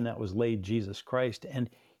foundation that was laid, Jesus Christ. And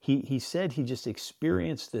he said he just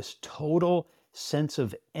experienced this total sense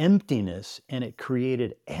of emptiness, and it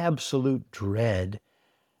created absolute dread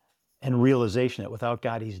and realization that without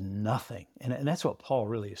God, he's nothing. And that's what Paul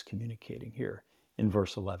really is communicating here in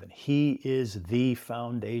verse 11. He is the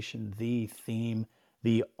foundation, the theme,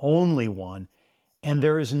 the only one, and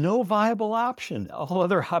there is no viable option. All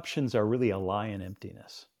other options are really a lie and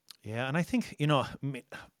emptiness. Yeah, and I think,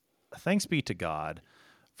 thanks be to God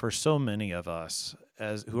for so many of us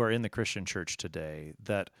who are in the Christian church today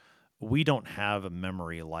that we don't have a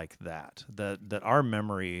memory like that our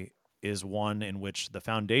memory is one in which the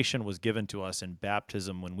foundation was given to us in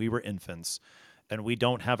baptism when we were infants, and we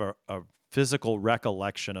don't have a physical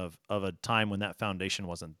recollection of a time when that foundation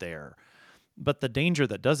wasn't there. But the danger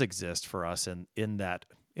that does exist for us in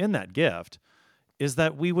that gift is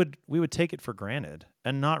that we would take it for granted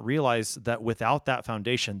and not realize that without that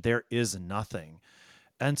foundation there is nothing.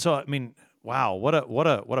 And so, I mean, wow, what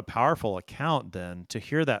a powerful account then to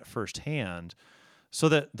hear that firsthand, so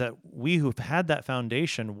that we who've had that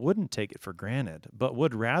foundation wouldn't take it for granted, but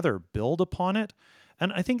would rather build upon it.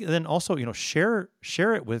 And I think then also, share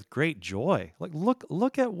it with great joy. Like,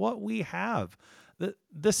 look at what we have.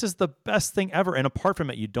 This is the best thing ever. And apart from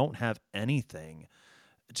it, you don't have anything.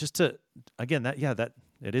 Just to, again, that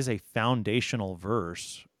it is a foundational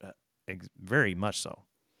verse, very much so.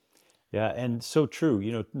 Yeah, and so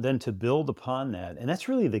true, then to build upon that. And that's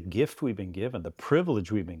really the gift we've been given, the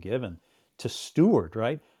privilege we've been given to steward,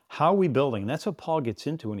 right? How are we building? And that's what Paul gets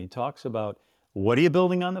into when he talks about, what are you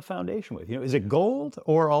building on the foundation with? Is it gold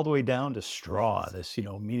or all the way down to straw, this,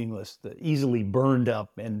 meaningless, easily burned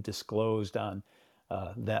up and disclosed on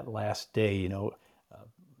that last day,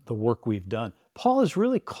 the work we've done. Paul is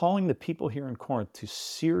really calling the people here in Corinth to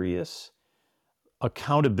serious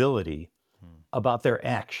accountability about their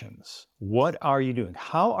actions. What are you doing?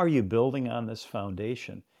 How are you building on this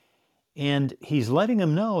foundation? And he's letting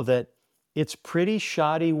them know that it's pretty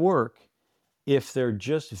shoddy work if they're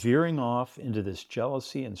just veering off into this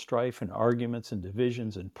jealousy and strife and arguments and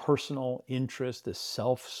divisions and personal interest, this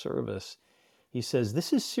self-service. He says,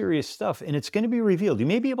 this is serious stuff, and it's going to be revealed. You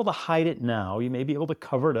may be able to hide it now. You may be able to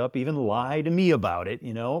cover it up, even lie to me about it,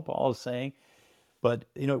 Paul is saying. But,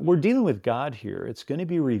 we're dealing with God here. It's going to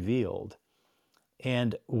be revealed.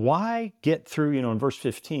 And why get through, in verse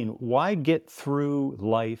 15, why get through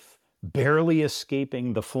life barely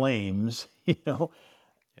escaping the flames,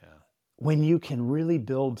 when you can really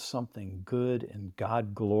build something good and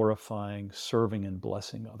God glorifying, serving and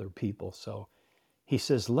blessing other people? So he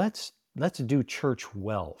says, let's do church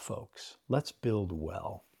well, folks. Let's build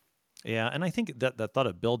well. Yeah, and I think that thought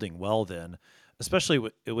of building well then, especially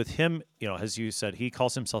with him, as you said, he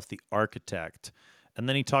calls himself the architect, and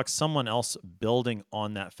then he talks someone else building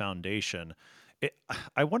on that foundation.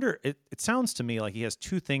 I wonder, it sounds to me like he has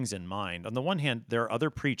two things in mind. On the one hand, there are other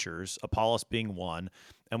preachers, Apollos being one,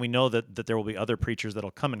 and we know that there will be other preachers that will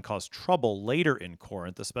come and cause trouble later in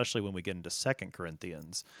Corinth, especially when we get into 2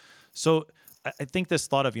 Corinthians. So I think this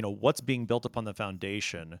thought of, what's being built upon the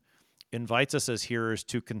foundation invites us as hearers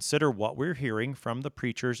to consider what we're hearing from the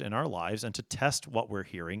preachers in our lives and to test what we're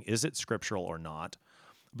hearing. Is it scriptural or not?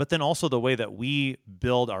 But then also the way that we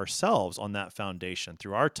build ourselves on that foundation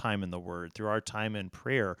through our time in the Word, through our time in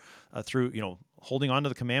prayer, through holding on to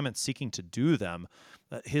the commandments, seeking to do them.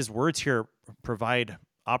 His words here provide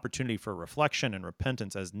opportunity for reflection and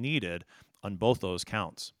repentance as needed on both those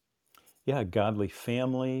counts. Yeah, godly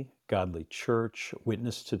family, godly church,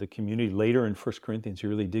 witness to the community. Later in 1 Corinthians, he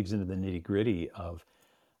really digs into the nitty-gritty of,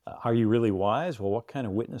 are you really wise? Well, what kind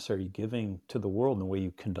of witness are you giving to the world in the way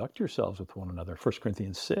you conduct yourselves with one another? 1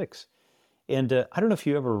 Corinthians 6. And I don't know if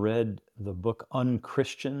you ever read the book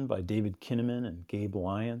Unchristian by David Kinnaman and Gabe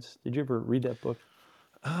Lyons. Did you ever read that book?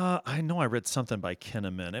 I know I read something by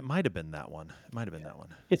Kinnaman. It might have been that one.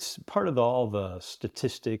 It's part of all the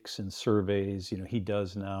statistics and surveys, he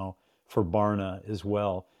does now for Barna as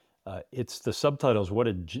well. It's the subtitles, What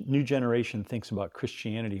a New Generation Thinks About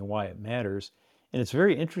Christianity and Why It Matters. And it's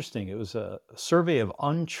very interesting. It was a survey of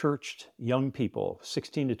unchurched young people,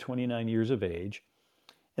 16 to 29 years of age,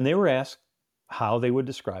 and they were asked how they would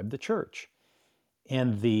describe the church.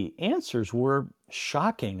 And the answers were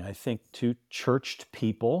shocking, I think, to churched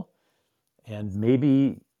people. And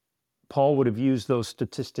maybe Paul would have used those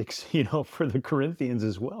statistics, for the Corinthians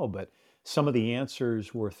as well. But some of the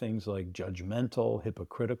answers were things like judgmental,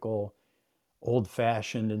 hypocritical,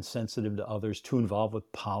 old-fashioned, insensitive to others, too involved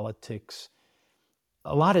with politics.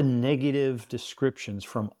 A lot of negative descriptions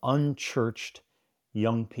from unchurched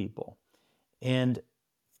young people. And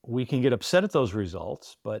we can get upset at those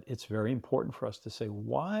results, but it's very important for us to say,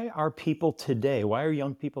 why are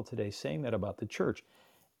young people today saying that about the church?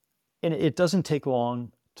 And it doesn't take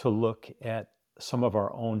long to look at some of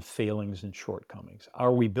our own failings and shortcomings.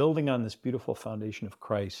 Are we building on this beautiful foundation of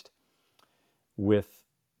Christ with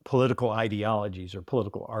political ideologies or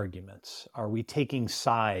political arguments? Are we taking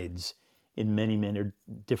sides in many, many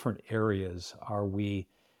different areas? Are we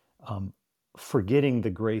forgetting the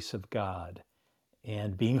grace of God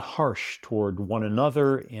and being harsh toward one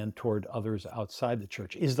another and toward others outside the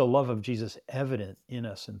church? Is the love of Jesus evident in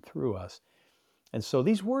us and through us? And so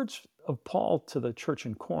these words of Paul to the church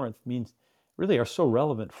in Corinth really are so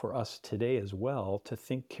relevant for us today as well, to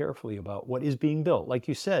think carefully about what is being built. Like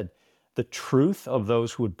you said, the truth of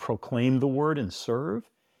those who would proclaim the word and serve,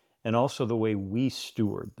 and also the way we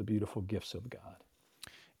steward the beautiful gifts of God.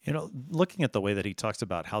 Looking at the way that he talks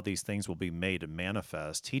about how these things will be made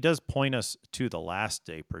manifest, he does point us to the last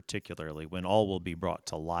day, particularly when all will be brought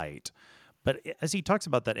to light. But as he talks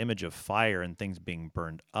about that image of fire and things being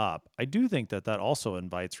burned up, I do think that also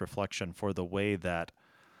invites reflection for the way that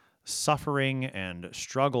suffering and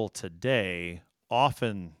struggle today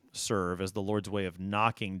often serve as the Lord's way of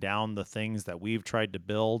knocking down the things that we've tried to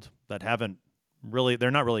build that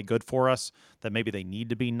they're not really good for us, that maybe they need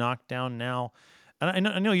to be knocked down now. And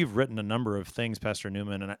I know you've written a number of things, Pastor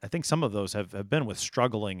Newman, and I think some of those have been with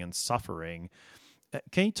struggling and suffering.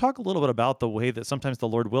 Can you talk a little bit about the way that sometimes the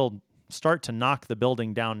Lord will start to knock the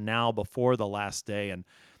building down now before the last day, and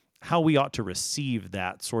how we ought to receive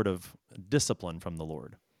that sort of discipline from the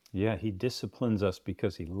Lord? Yeah, he disciplines us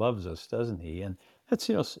because he loves us, doesn't he? And that's,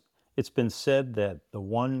 it's been said that the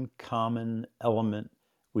one common element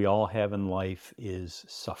we all have in life is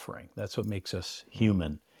suffering. That's what makes us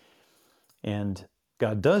human. And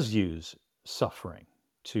God does use suffering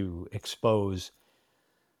to expose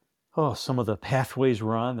some of the pathways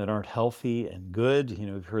we're on that aren't healthy and good.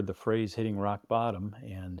 We've heard the phrase hitting rock bottom,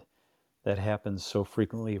 and that happens so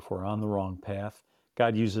frequently if we're on the wrong path.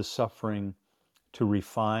 God uses suffering to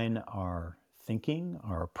refine our thinking,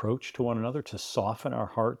 our approach to one another, to soften our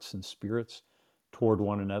hearts and spirits toward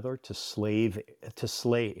one another, to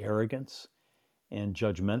slay arrogance and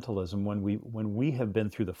judgmentalism when we have been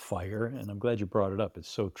through the fire. And I'm glad you brought it up. It's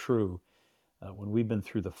so true. When we've been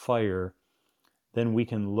through the fire, then we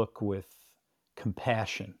can look with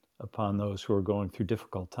compassion upon those who are going through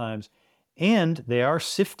difficult times. And they are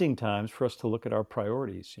sifting times for us to look at our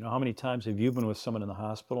priorities. How many times have you been with someone in the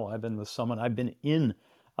hospital? I've been with someone, I've been in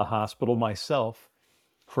a hospital myself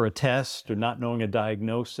for a test or not knowing a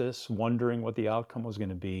diagnosis, wondering what the outcome was going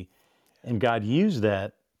to be. And God used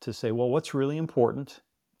that to say, well, what's really important?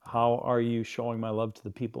 How are you showing my love to the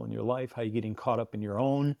people in your life? How are you getting caught up in your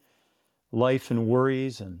own life and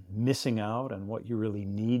worries and missing out on what you really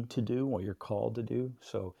need to do, what you're called to do?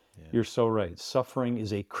 So you're so right. Suffering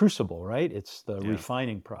is a crucible, right? It's the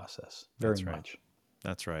refining process, very much.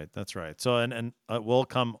 That's right. That's right. So, and it will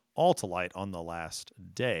come all to light on the last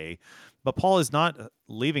day. But Paul is not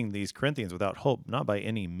leaving these Corinthians without hope, not by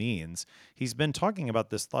any means. He's been talking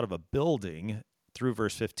about this thought of a building through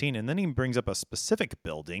verse 15, and then he brings up a specific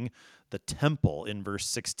building, the temple, in verse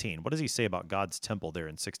 16. What does he say about God's temple there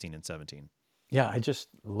in 16 and 17? Yeah, I just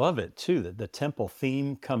love it, too, that the temple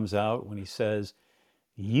theme comes out when he says,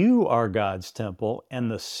 you are God's temple,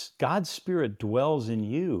 and God's Spirit dwells in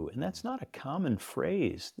you. And that's not a common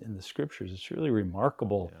phrase in the Scriptures. It's really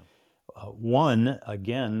remarkable. Yeah. One,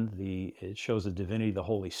 again, it shows the divinity of the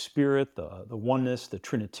Holy Spirit, the oneness, the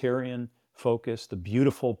Trinitarian focus, the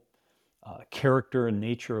beautiful character and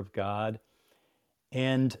nature of God.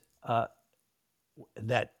 And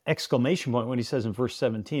that exclamation point when he says in verse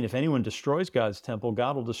 17, if anyone destroys God's temple,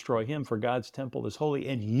 God will destroy him, for God's temple is holy,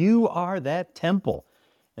 and you are that temple.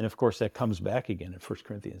 And of course, that comes back again in 1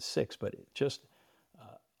 Corinthians 6, but just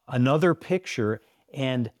another picture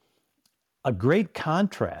and a great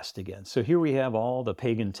contrast again. So here we have all the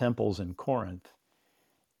pagan temples in Corinth,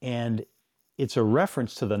 and it's a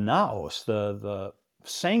reference to the naos, the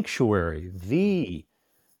sanctuary, the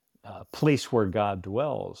place where God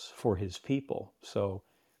dwells for his people. So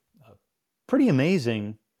pretty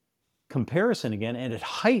amazing comparison again, and it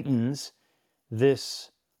heightens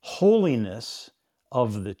this holiness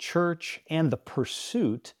of the church and the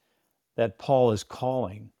pursuit that Paul is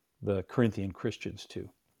calling the Corinthian Christians to.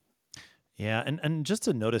 Yeah, and just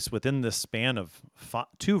to notice within this span of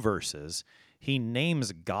 2 verses, he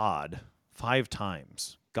names God 5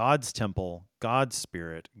 times. God's temple, God's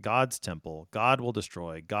Spirit, God's temple, God will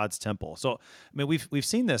destroy, God's temple. So, I mean, we've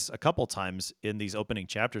seen this a couple times in these opening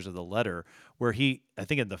chapters of the letter, where I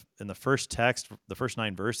think in the first text, the first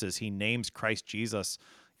 9 verses, he names Christ Jesus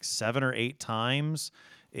 7 or 8 times.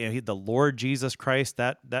 The Lord Jesus Christ,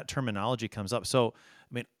 that terminology comes up. So,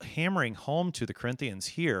 I mean, hammering home to the Corinthians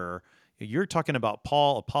here, you're talking about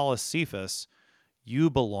Paul, Apollos, Cephas. You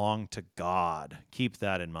belong to God. Keep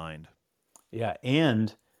that in mind. Yeah,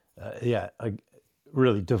 and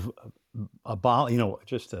really,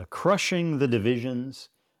 just crushing the divisions,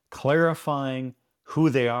 clarifying who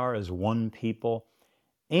they are as one people,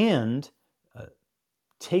 and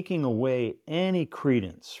taking away any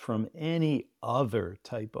credence from any other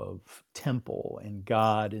type of temple and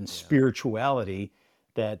God and spirituality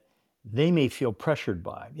that they may feel pressured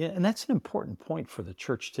by. Yeah, and that's an important point for the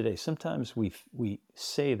church today. Sometimes we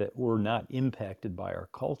say that we're not impacted by our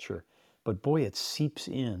culture, but boy, it seeps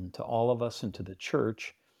in to all of us and to the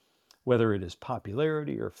church, whether it is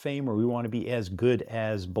popularity or fame, or we want to be as good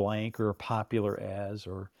as blank or popular as,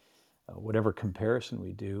 or whatever comparison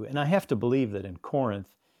we do. And I have to believe that in Corinth,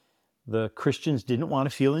 the Christians didn't want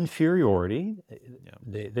to feel inferiority.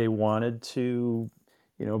 Yeah. They wanted to,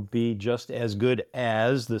 be just as good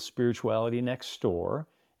as the spirituality next door.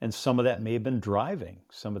 And some of that may have been driving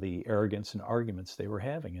some of the arrogance and arguments they were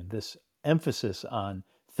having. And this emphasis on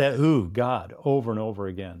Theou, God, over and over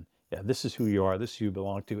again. Yeah, this is who you are. This is who you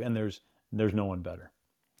belong to. And there's no one better.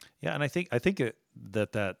 Yeah, and I think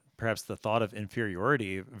that perhaps the thought of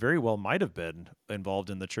inferiority very well might have been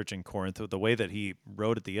involved in the church in Corinth, the way that he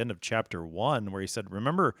wrote at the end of chapter 1, where he said,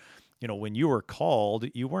 remember, when you were called,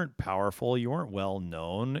 you weren't powerful, you weren't well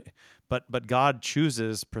known, but God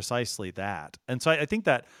chooses precisely that. And so I think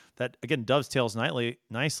that again dovetails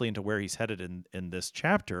nicely into where he's headed in this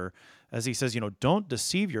chapter, as he says, don't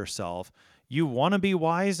deceive yourself. You want to be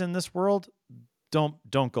wise in this world?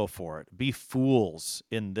 Don't go for it. Be fools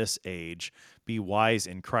in this age. Be wise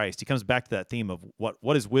in Christ. He comes back to that theme of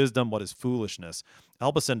what is wisdom, what is foolishness.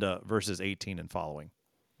 Help us into verses 18 and following.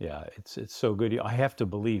 Yeah, it's so good. I have to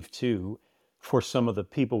believe, too, for some of the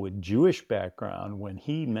people with Jewish background, when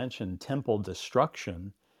he mentioned temple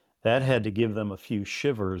destruction, that had to give them a few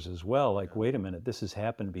shivers as well. Like, wait a minute, this has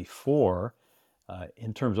happened before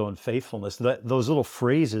in terms of unfaithfulness. Those little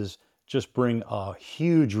phrases just bring a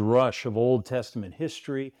huge rush of Old Testament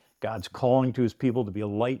history. God's calling to his people to be a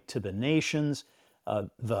light to the nations,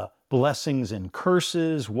 the blessings and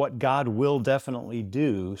curses, what God will definitely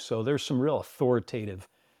do. So there's some real authoritative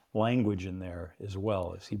language in there as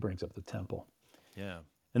well as he brings up the temple. Yeah.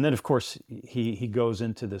 And then, of course, he goes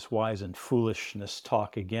into this wise and foolishness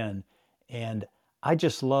talk again. And I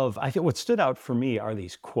think what stood out for me are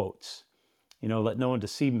these quotes. Let no one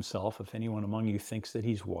deceive himself. If anyone among you thinks that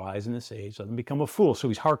he's wise in this age, let him become a fool. So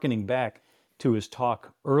he's hearkening back to his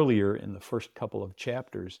talk earlier in the first couple of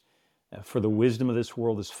chapters. For the wisdom of this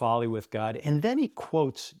world is folly with God. And then he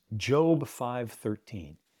quotes Job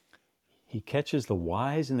 5:13. He catches the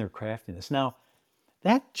wise in their craftiness. Now,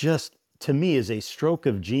 that just, to me, is a stroke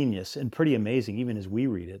of genius and pretty amazing, even as we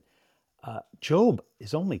read it. Job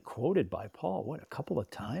is only quoted by Paul, a couple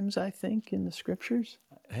of times, I think, in the scriptures?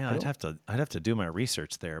 Yeah, I'd have to do my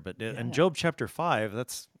research there. But in Job chapter 5,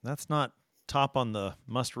 that's not top on the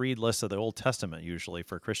must-read list of the Old Testament, usually,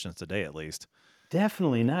 for Christians today, at least.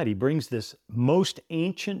 Definitely not. He brings this most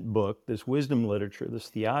ancient book, this wisdom literature, this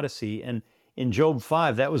theodicy, and in Job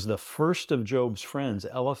 5, that was the first of Job's friends,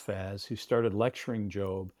 Eliphaz, who started lecturing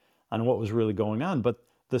Job on what was really going on. But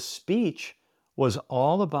the speech was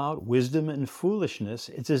all about wisdom and foolishness.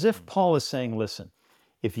 It's as if Paul is saying, listen,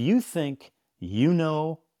 if you think you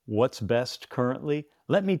know what's best currently,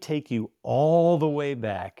 let me take you all the way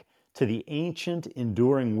back to the ancient,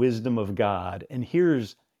 enduring wisdom of God. And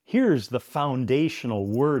here's the foundational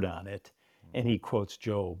word on it. And he quotes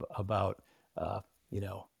Job about,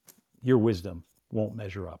 your wisdom won't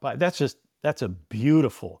measure up. That's a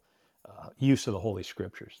beautiful use of the Holy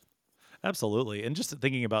Scriptures. Absolutely. And just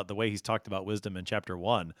thinking about the way he's talked about wisdom in chapter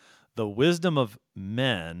 1, the wisdom of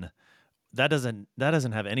men, that doesn't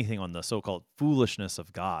have anything on the so-called foolishness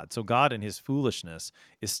of God. So God in his foolishness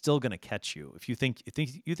is still going to catch you. If you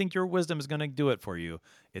think your wisdom is going to do it for you,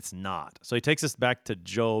 it's not. So he takes us back to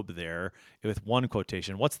Job there with one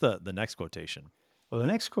quotation. What's the next quotation? Well, the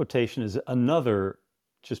next quotation is another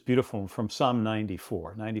just beautiful from Psalm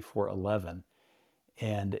 94:11.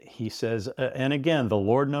 And he says, and again, the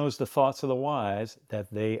Lord knows the thoughts of the wise,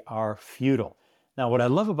 that they are futile. Now, what I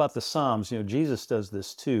love about the Psalms, Jesus does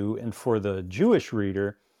this too, and for the Jewish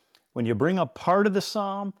reader, when you bring up part of the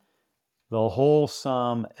Psalm, the whole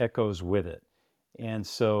Psalm echoes with it. And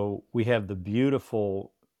so we have the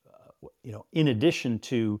beautiful, in addition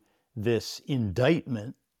to this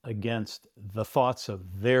indictment against the thoughts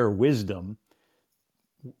of their wisdom,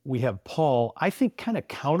 we have Paul, I think, kind of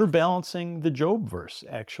counterbalancing the Job verse,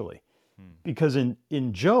 actually. Because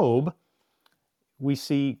in Job, we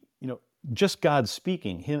see, just God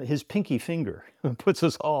speaking, his pinky finger puts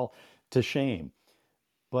us all to shame.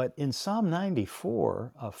 But in Psalm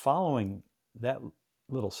 94, following that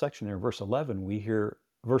little section there, verse 11, we hear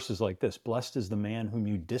verses like this: blessed is the man whom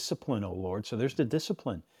you discipline, O Lord. So there's the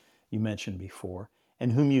discipline you mentioned before,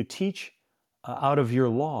 and whom you teach out of your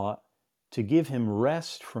law, to give him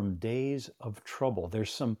rest from days of trouble.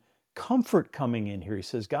 There's some comfort coming in here. He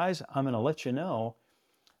says, guys, I'm going to let you know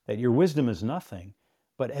that your wisdom is nothing,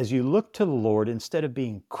 but as you look to the Lord, instead of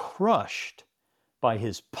being crushed by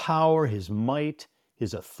his power, his might,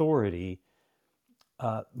 his authority,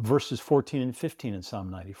 verses 14 and 15 in Psalm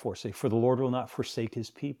 94 say, for the Lord will not forsake his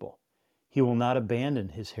people. He will not abandon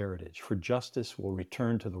his heritage, for justice will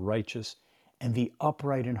return to the righteous, and the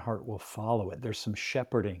upright in heart will follow it. There's some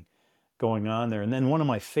shepherding going on there. And then one of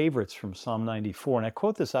my favorites from Psalm 94, and I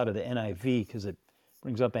quote this out of the NIV because it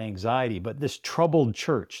brings up anxiety, but this troubled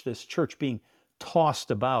church, this church being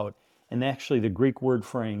tossed about, and actually the Greek word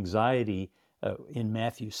for anxiety in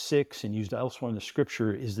Matthew 6 and used elsewhere in the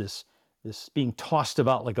scripture is this being tossed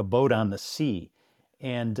about like a boat on the sea.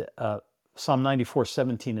 And Psalm 94,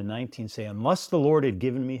 17 and 19 say, unless the Lord had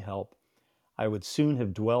given me help, I would soon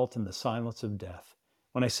have dwelt in the silence of death.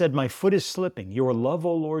 When I said, my foot is slipping, your love,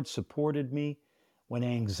 O Lord, supported me. When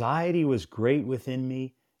anxiety was great within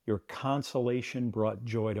me, your consolation brought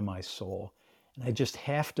joy to my soul. And I just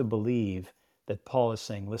have to believe that Paul is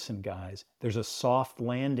saying, listen, guys, there's a soft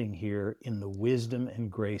landing here in the wisdom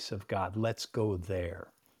and grace of God. Let's go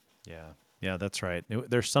there. Yeah, that's right.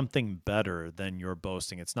 There's something better than your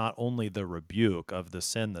boasting. It's not only the rebuke of the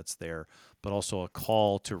sin that's there, but also a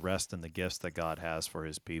call to rest in the gifts that God has for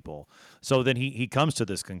his people. So then he comes to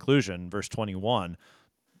this conclusion, verse 21,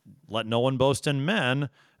 let no one boast in men.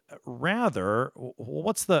 Rather,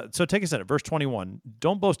 so take us at it, verse 21,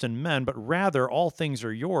 don't boast in men, but rather all things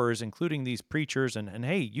are yours, including these preachers, and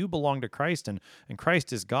hey, you belong to Christ, and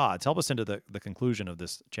Christ is God's. Help us into the conclusion of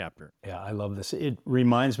this chapter. Yeah, I love this. It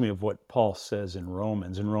reminds me of what Paul says in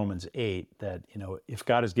Romans 8, that, if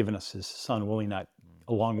God has given us his son, will he not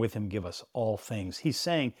along with him give us all things? He's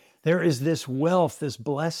saying there is this wealth, this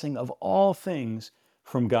blessing of all things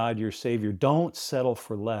from God, your Savior. Don't settle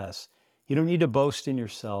for less. You don't need to boast in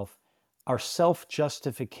yourself. Our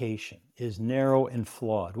self-justification is narrow and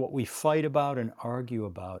flawed. What we fight about and argue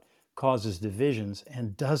about causes divisions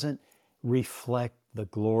and doesn't reflect the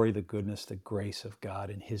glory, the goodness, the grace of God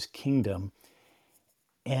and his kingdom.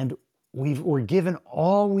 And we're given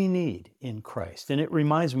all we need in Christ. And it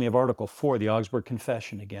reminds me of Article 4, the Augsburg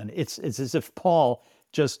Confession again. It's as if Paul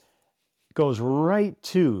just goes right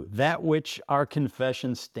to that which our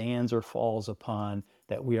confession stands or falls upon,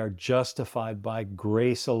 that we are justified by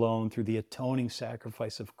grace alone through the atoning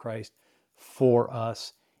sacrifice of Christ for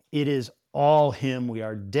us. It is all him. We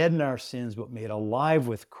are dead in our sins, but made alive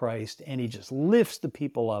with Christ. And he just lifts the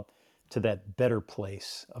people up to that better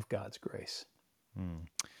place of God's grace.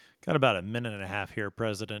 Got about a minute and a half here,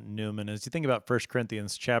 President Newman. As you think about 1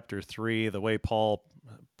 Corinthians chapter 3, the way Paul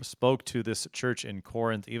spoke to this church in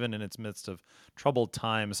Corinth, even in its midst of troubled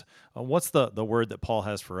times, what's the word that Paul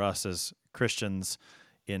has for us as Christians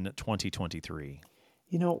in 2023?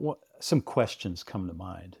 Some questions come to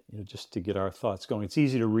mind, just to get our thoughts going. It's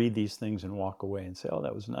easy to read these things and walk away and say, oh,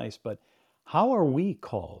 that was nice. But how are we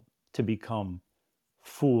called to become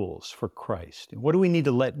fools for Christ? What do we need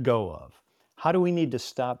to let go of? How do we need to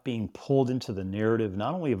stop being pulled into the narrative,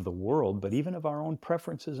 not only of the world, but even of our own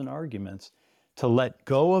preferences and arguments, to let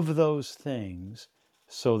go of those things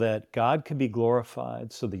so that God can be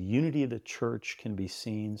glorified, so the unity of the church can be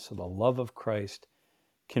seen, so the love of Christ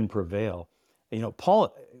can prevail?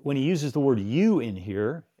 Paul, when he uses the word you in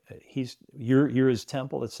here, you're his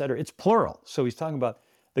temple, etc. It's plural. So he's talking about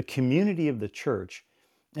the community of the church.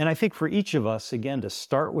 And I think for each of us, again, to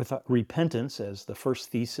start with repentance as the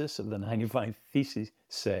first thesis of the 95 Theses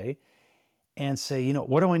say, and say,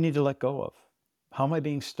 what do I need to let go of? How am I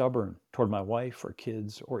being stubborn toward my wife or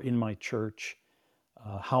kids or in my church?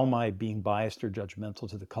 How am I being biased or judgmental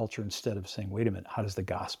to the culture instead of saying, wait a minute, how does the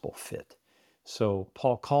gospel fit? So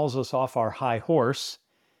Paul calls us off our high horse,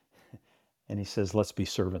 and he says, let's be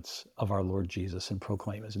servants of our Lord Jesus and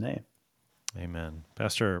proclaim his name. Amen.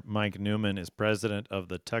 Pastor Mike Newman is president of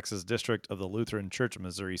the Texas District of the Lutheran Church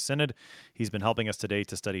Missouri Synod. He's been helping us today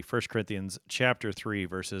to study 1 Corinthians chapter 3,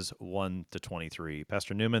 verses 1 to 23.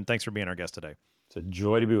 Pastor Newman, thanks for being our guest today. It's a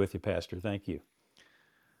joy to be with you, Pastor. Thank you.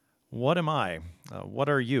 What am I? What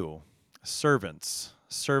are you? Servants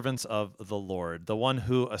of the Lord, the one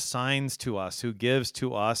who assigns to us, who gives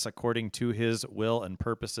to us according to his will and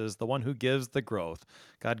purposes, the one who gives the growth.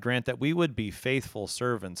 God grant that we would be faithful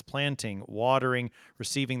servants, planting, watering,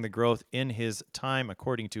 receiving the growth in his time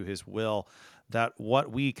according to his will, that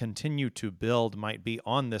what we continue to build might be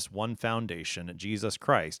on this one foundation, Jesus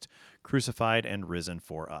Christ, crucified and risen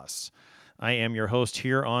for us. I am your host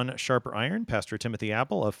here on Sharper Iron, Pastor Timothy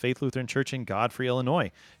Appel of Faith Lutheran Church in Godfrey, Illinois.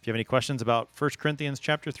 If you have any questions about 1 Corinthians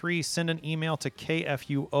chapter 3, send an email to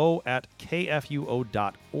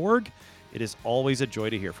kfuo@kfuo.org. It is always a joy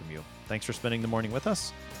to hear from you. Thanks for spending the morning with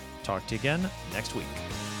us. Talk to you again next week.